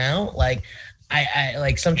in and out. Like, I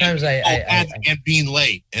like, sometimes and being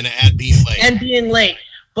late.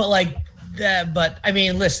 But like that, but I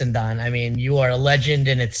mean, listen, Don, I mean, you are a legend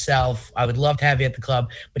in itself. I would love to have you at the club,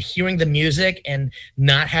 but hearing the music and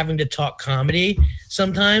not having to talk comedy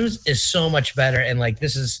sometimes is so much better. And like,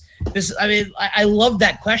 I mean, I love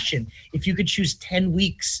that question. If you could choose 10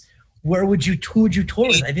 weeks, who would you tour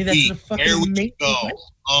with? I think that's a fucking amazing question.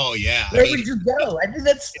 Oh yeah. Where would you go? I think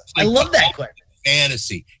that's, I love that question.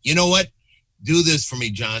 Fantasy. You know what? Do this for me,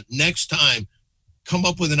 John. Next time, come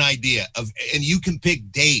up with an idea and you can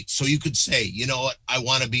pick dates. So you could say, you know what, I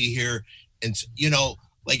want to be here. And,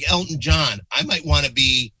 like Elton John, I might want to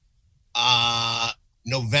be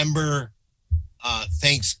November,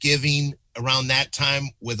 Thanksgiving, around that time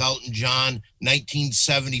with Elton John,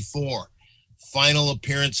 1974. Final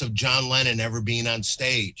appearance of John Lennon ever being on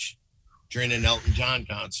stage during an Elton John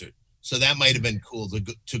concert. So that might have been cool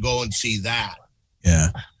to go and see that. Yeah.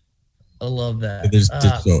 I love that. There's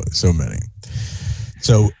so many.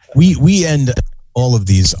 So we end all of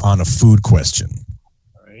these on a food question.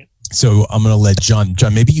 All right. So I'm going to let John,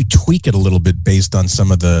 maybe you tweak it a little bit based on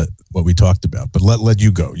some of what we talked about, but let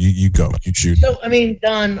you go. You go. You shoot. So, I mean,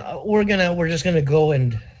 Don, we're just going to go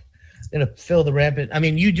and fill the rampant. I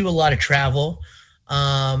mean, you do a lot of travel,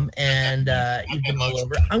 and you've been all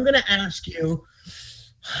over. I'm going to ask you,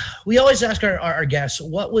 we always ask our guests,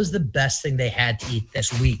 what was the best thing they had to eat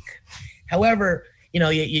this week? However,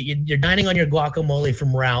 you're dining on your guacamole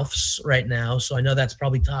from Ralph's right now, so I know that's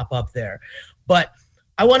probably top up there. But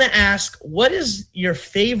I want to ask, what is your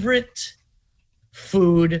favorite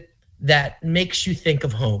food that makes you think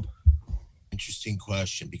of home? Interesting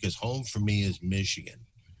question, because home for me is Michigan.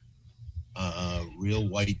 Real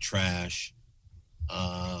white trash.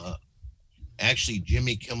 Actually,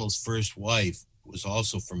 Jimmy Kimmel's first wife was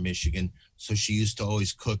also from Michigan, so she used to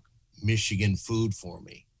always cook Michigan food for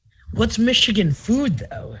me. What's Michigan food,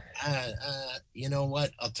 though? You know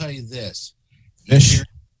what? I'll tell you this.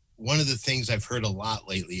 One of the things I've heard a lot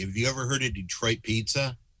lately, have you ever heard of Detroit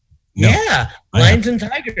pizza? No. Yeah. Lions and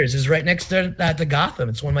Tigers is right next to Gotham.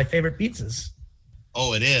 It's one of my favorite pizzas.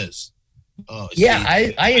 Oh, it is? Oh, yeah,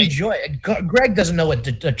 I enjoy it. Greg doesn't know what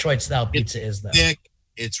Detroit-style pizza is, though. Thick.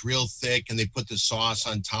 It's real thick, and they put the sauce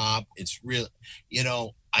on top. It's real,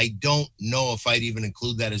 I don't know if I'd even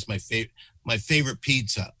include that as my favorite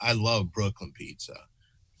pizza. I love Brooklyn pizza,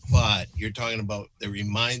 but you're talking about, that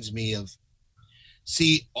reminds me of,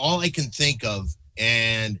 all I can think of,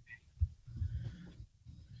 and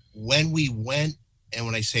when we went, and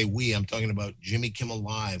when I say we, I'm talking about Jimmy Kimmel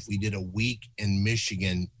Live, we did a week in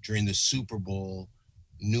Michigan during the Super Bowl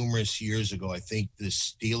numerous years ago. I think the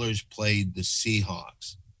Steelers played the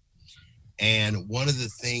Seahawks. And one of the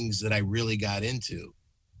things that I really got into,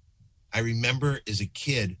 I remember as a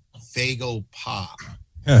kid, Faygo Pop.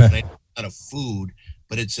 And I know it's not a food,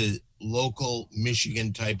 but it's a local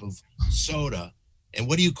Michigan type of soda. And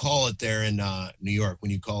what do you call it there in New York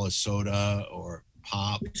when you call a soda or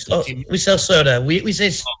pop? We sell soda. We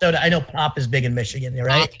say soda. I know pop is big in Michigan,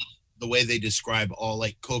 right? Pop, the way they describe all,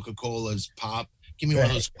 like Coca-Cola's pop. Give me one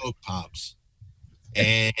of those Coke Pops.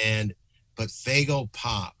 But Faygo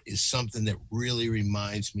Pop is something that really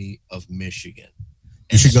reminds me of Michigan.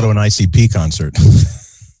 You should go to an ICP concert.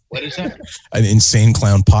 What is that? An Insane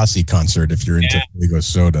Clown Posse concert if you're into Faygo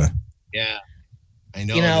soda. Yeah. I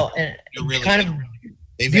know. And really kind of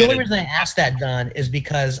the only reason I asked that, Don, is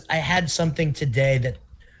because I had something today that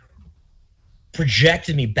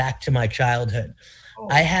projected me back to my childhood. Oh.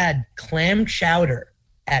 I had clam chowder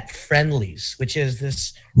at Friendly's, which is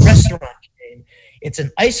this restaurant chain. It's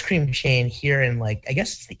an ice cream chain here in, I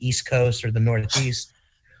guess it's the East Coast or the Northeast.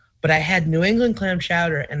 But I had New England clam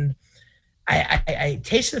chowder, and I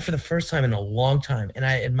tasted it for the first time in a long time.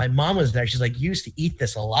 And my mom was there. She's like, you used to eat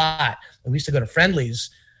this a lot. And we used to go to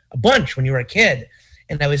Friendly's a bunch when you were a kid.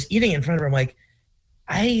 And I was eating it in front of her. I'm like,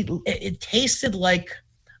 it tasted like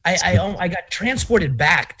I got transported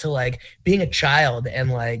back to being a child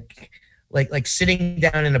and like sitting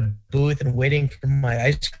down in a booth and waiting for my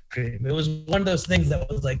ice cream. It was one of those things that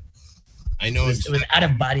was I know it was out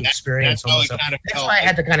of body experience. That's why I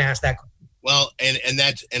had to kind of ask that question. Well, and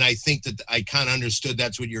I think that I kind of understood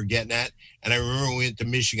that's what you're getting at. And I remember when we went to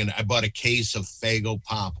Michigan, I bought a case of Faygo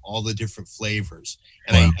Pop, all the different flavors,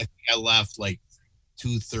 and I think I left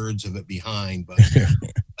 2/3 of it behind, but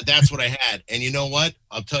that's what I had. And you know what?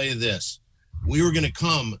 I'll tell you this: we were going to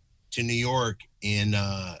come to New York in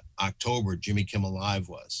October. Jimmy Kimmel Live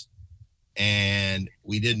was, and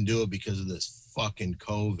we didn't do it because of this fucking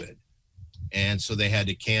COVID, and so they had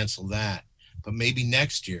to cancel that. But maybe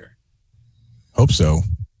next year. Hope so.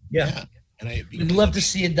 Yeah. And we'd love to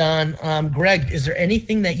see it, Don. Greg, is there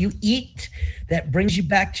anything that you eat that brings you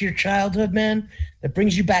back to your childhood, man? That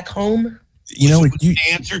brings you back home? Was my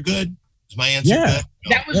answer good? Is my answer good?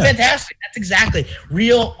 That was fantastic. That's exactly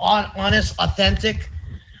real, honest, authentic.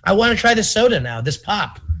 I want to try this soda now, this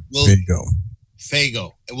pop. Well,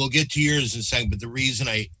 Faygo. And we'll get to yours in a second, but the reason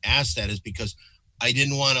I asked that is because I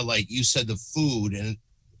didn't want to, you said, the food, and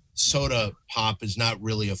soda pop is not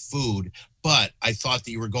really a food, but I thought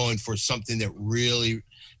that you were going for something that really,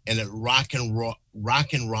 and that rock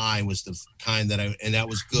and rye was the kind that and that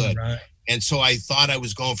was good. Right. And so I thought I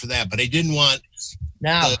was going for that, but I didn't want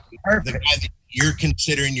Now, the perfect. guy that you're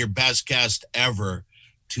considering your best guest ever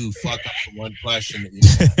to fuck up the one question.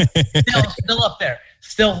 Still up there.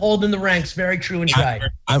 Still holding the ranks. Very true and dry.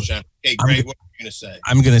 Okay, Greg, what are you going to say?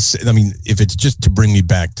 I'm going to say, I mean, if it's just to bring me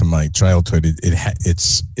back to my childhood,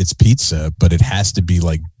 it's pizza, but it has to be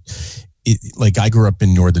like I grew up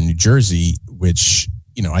in northern New Jersey, which,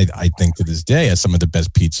 you know, I think to this day has some of the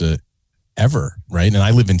best pizza ever, right? And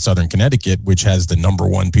I live in southern Connecticut, which has the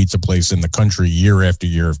 #1 pizza place in the country year after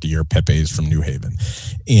year after year. Pepe's from New Haven.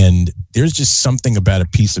 And there's just something about a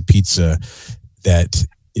piece of pizza that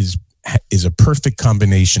is a perfect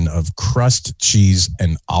combination of crust, cheese,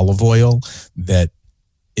 and olive oil that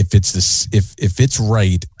if it's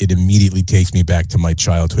right, it immediately takes me back to my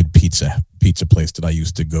childhood pizza place that I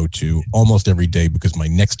used to go to almost every day because my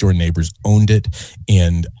next door neighbors owned it.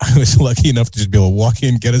 And I was lucky enough to just be able to walk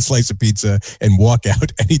in, get a slice of pizza, and walk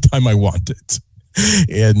out anytime I wanted.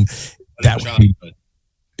 And that would be,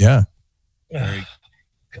 yeah. Very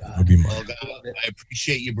God. Well, God, I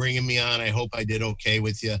appreciate you bringing me on. I hope I did okay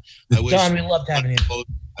with you. John, we loved having you.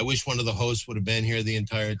 I wish one of the hosts would have been here the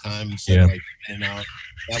entire time. Instead of like in and out.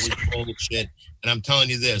 That was bullshit. And I'm telling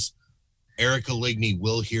you this, Erica Ligney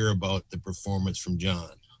will hear about the performance from John.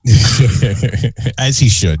 As he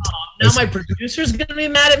should. Now my producer's going to be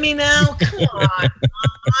mad at me now? Come on.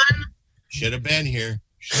 Should have been here.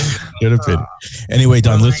 Should have been. Anyway,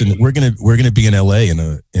 Don, listen, we're gonna be in LA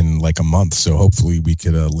in like a month, so hopefully we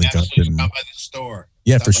could link up and stop by the store.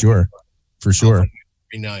 Yeah, for sure. Every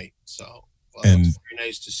night. So and it's very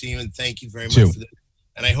nice to see you, and thank you very much too. for this.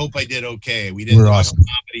 And I hope I did okay. We didn't do awesome.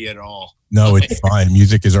 comedy at all. No, it's fine.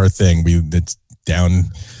 Music is our thing. It's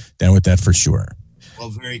down with that for sure. Well,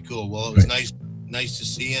 very cool. Well, it was nice to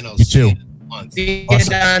see you, and I'll you see too. you in a month. See you,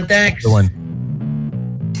 Don. Thanks. Good one.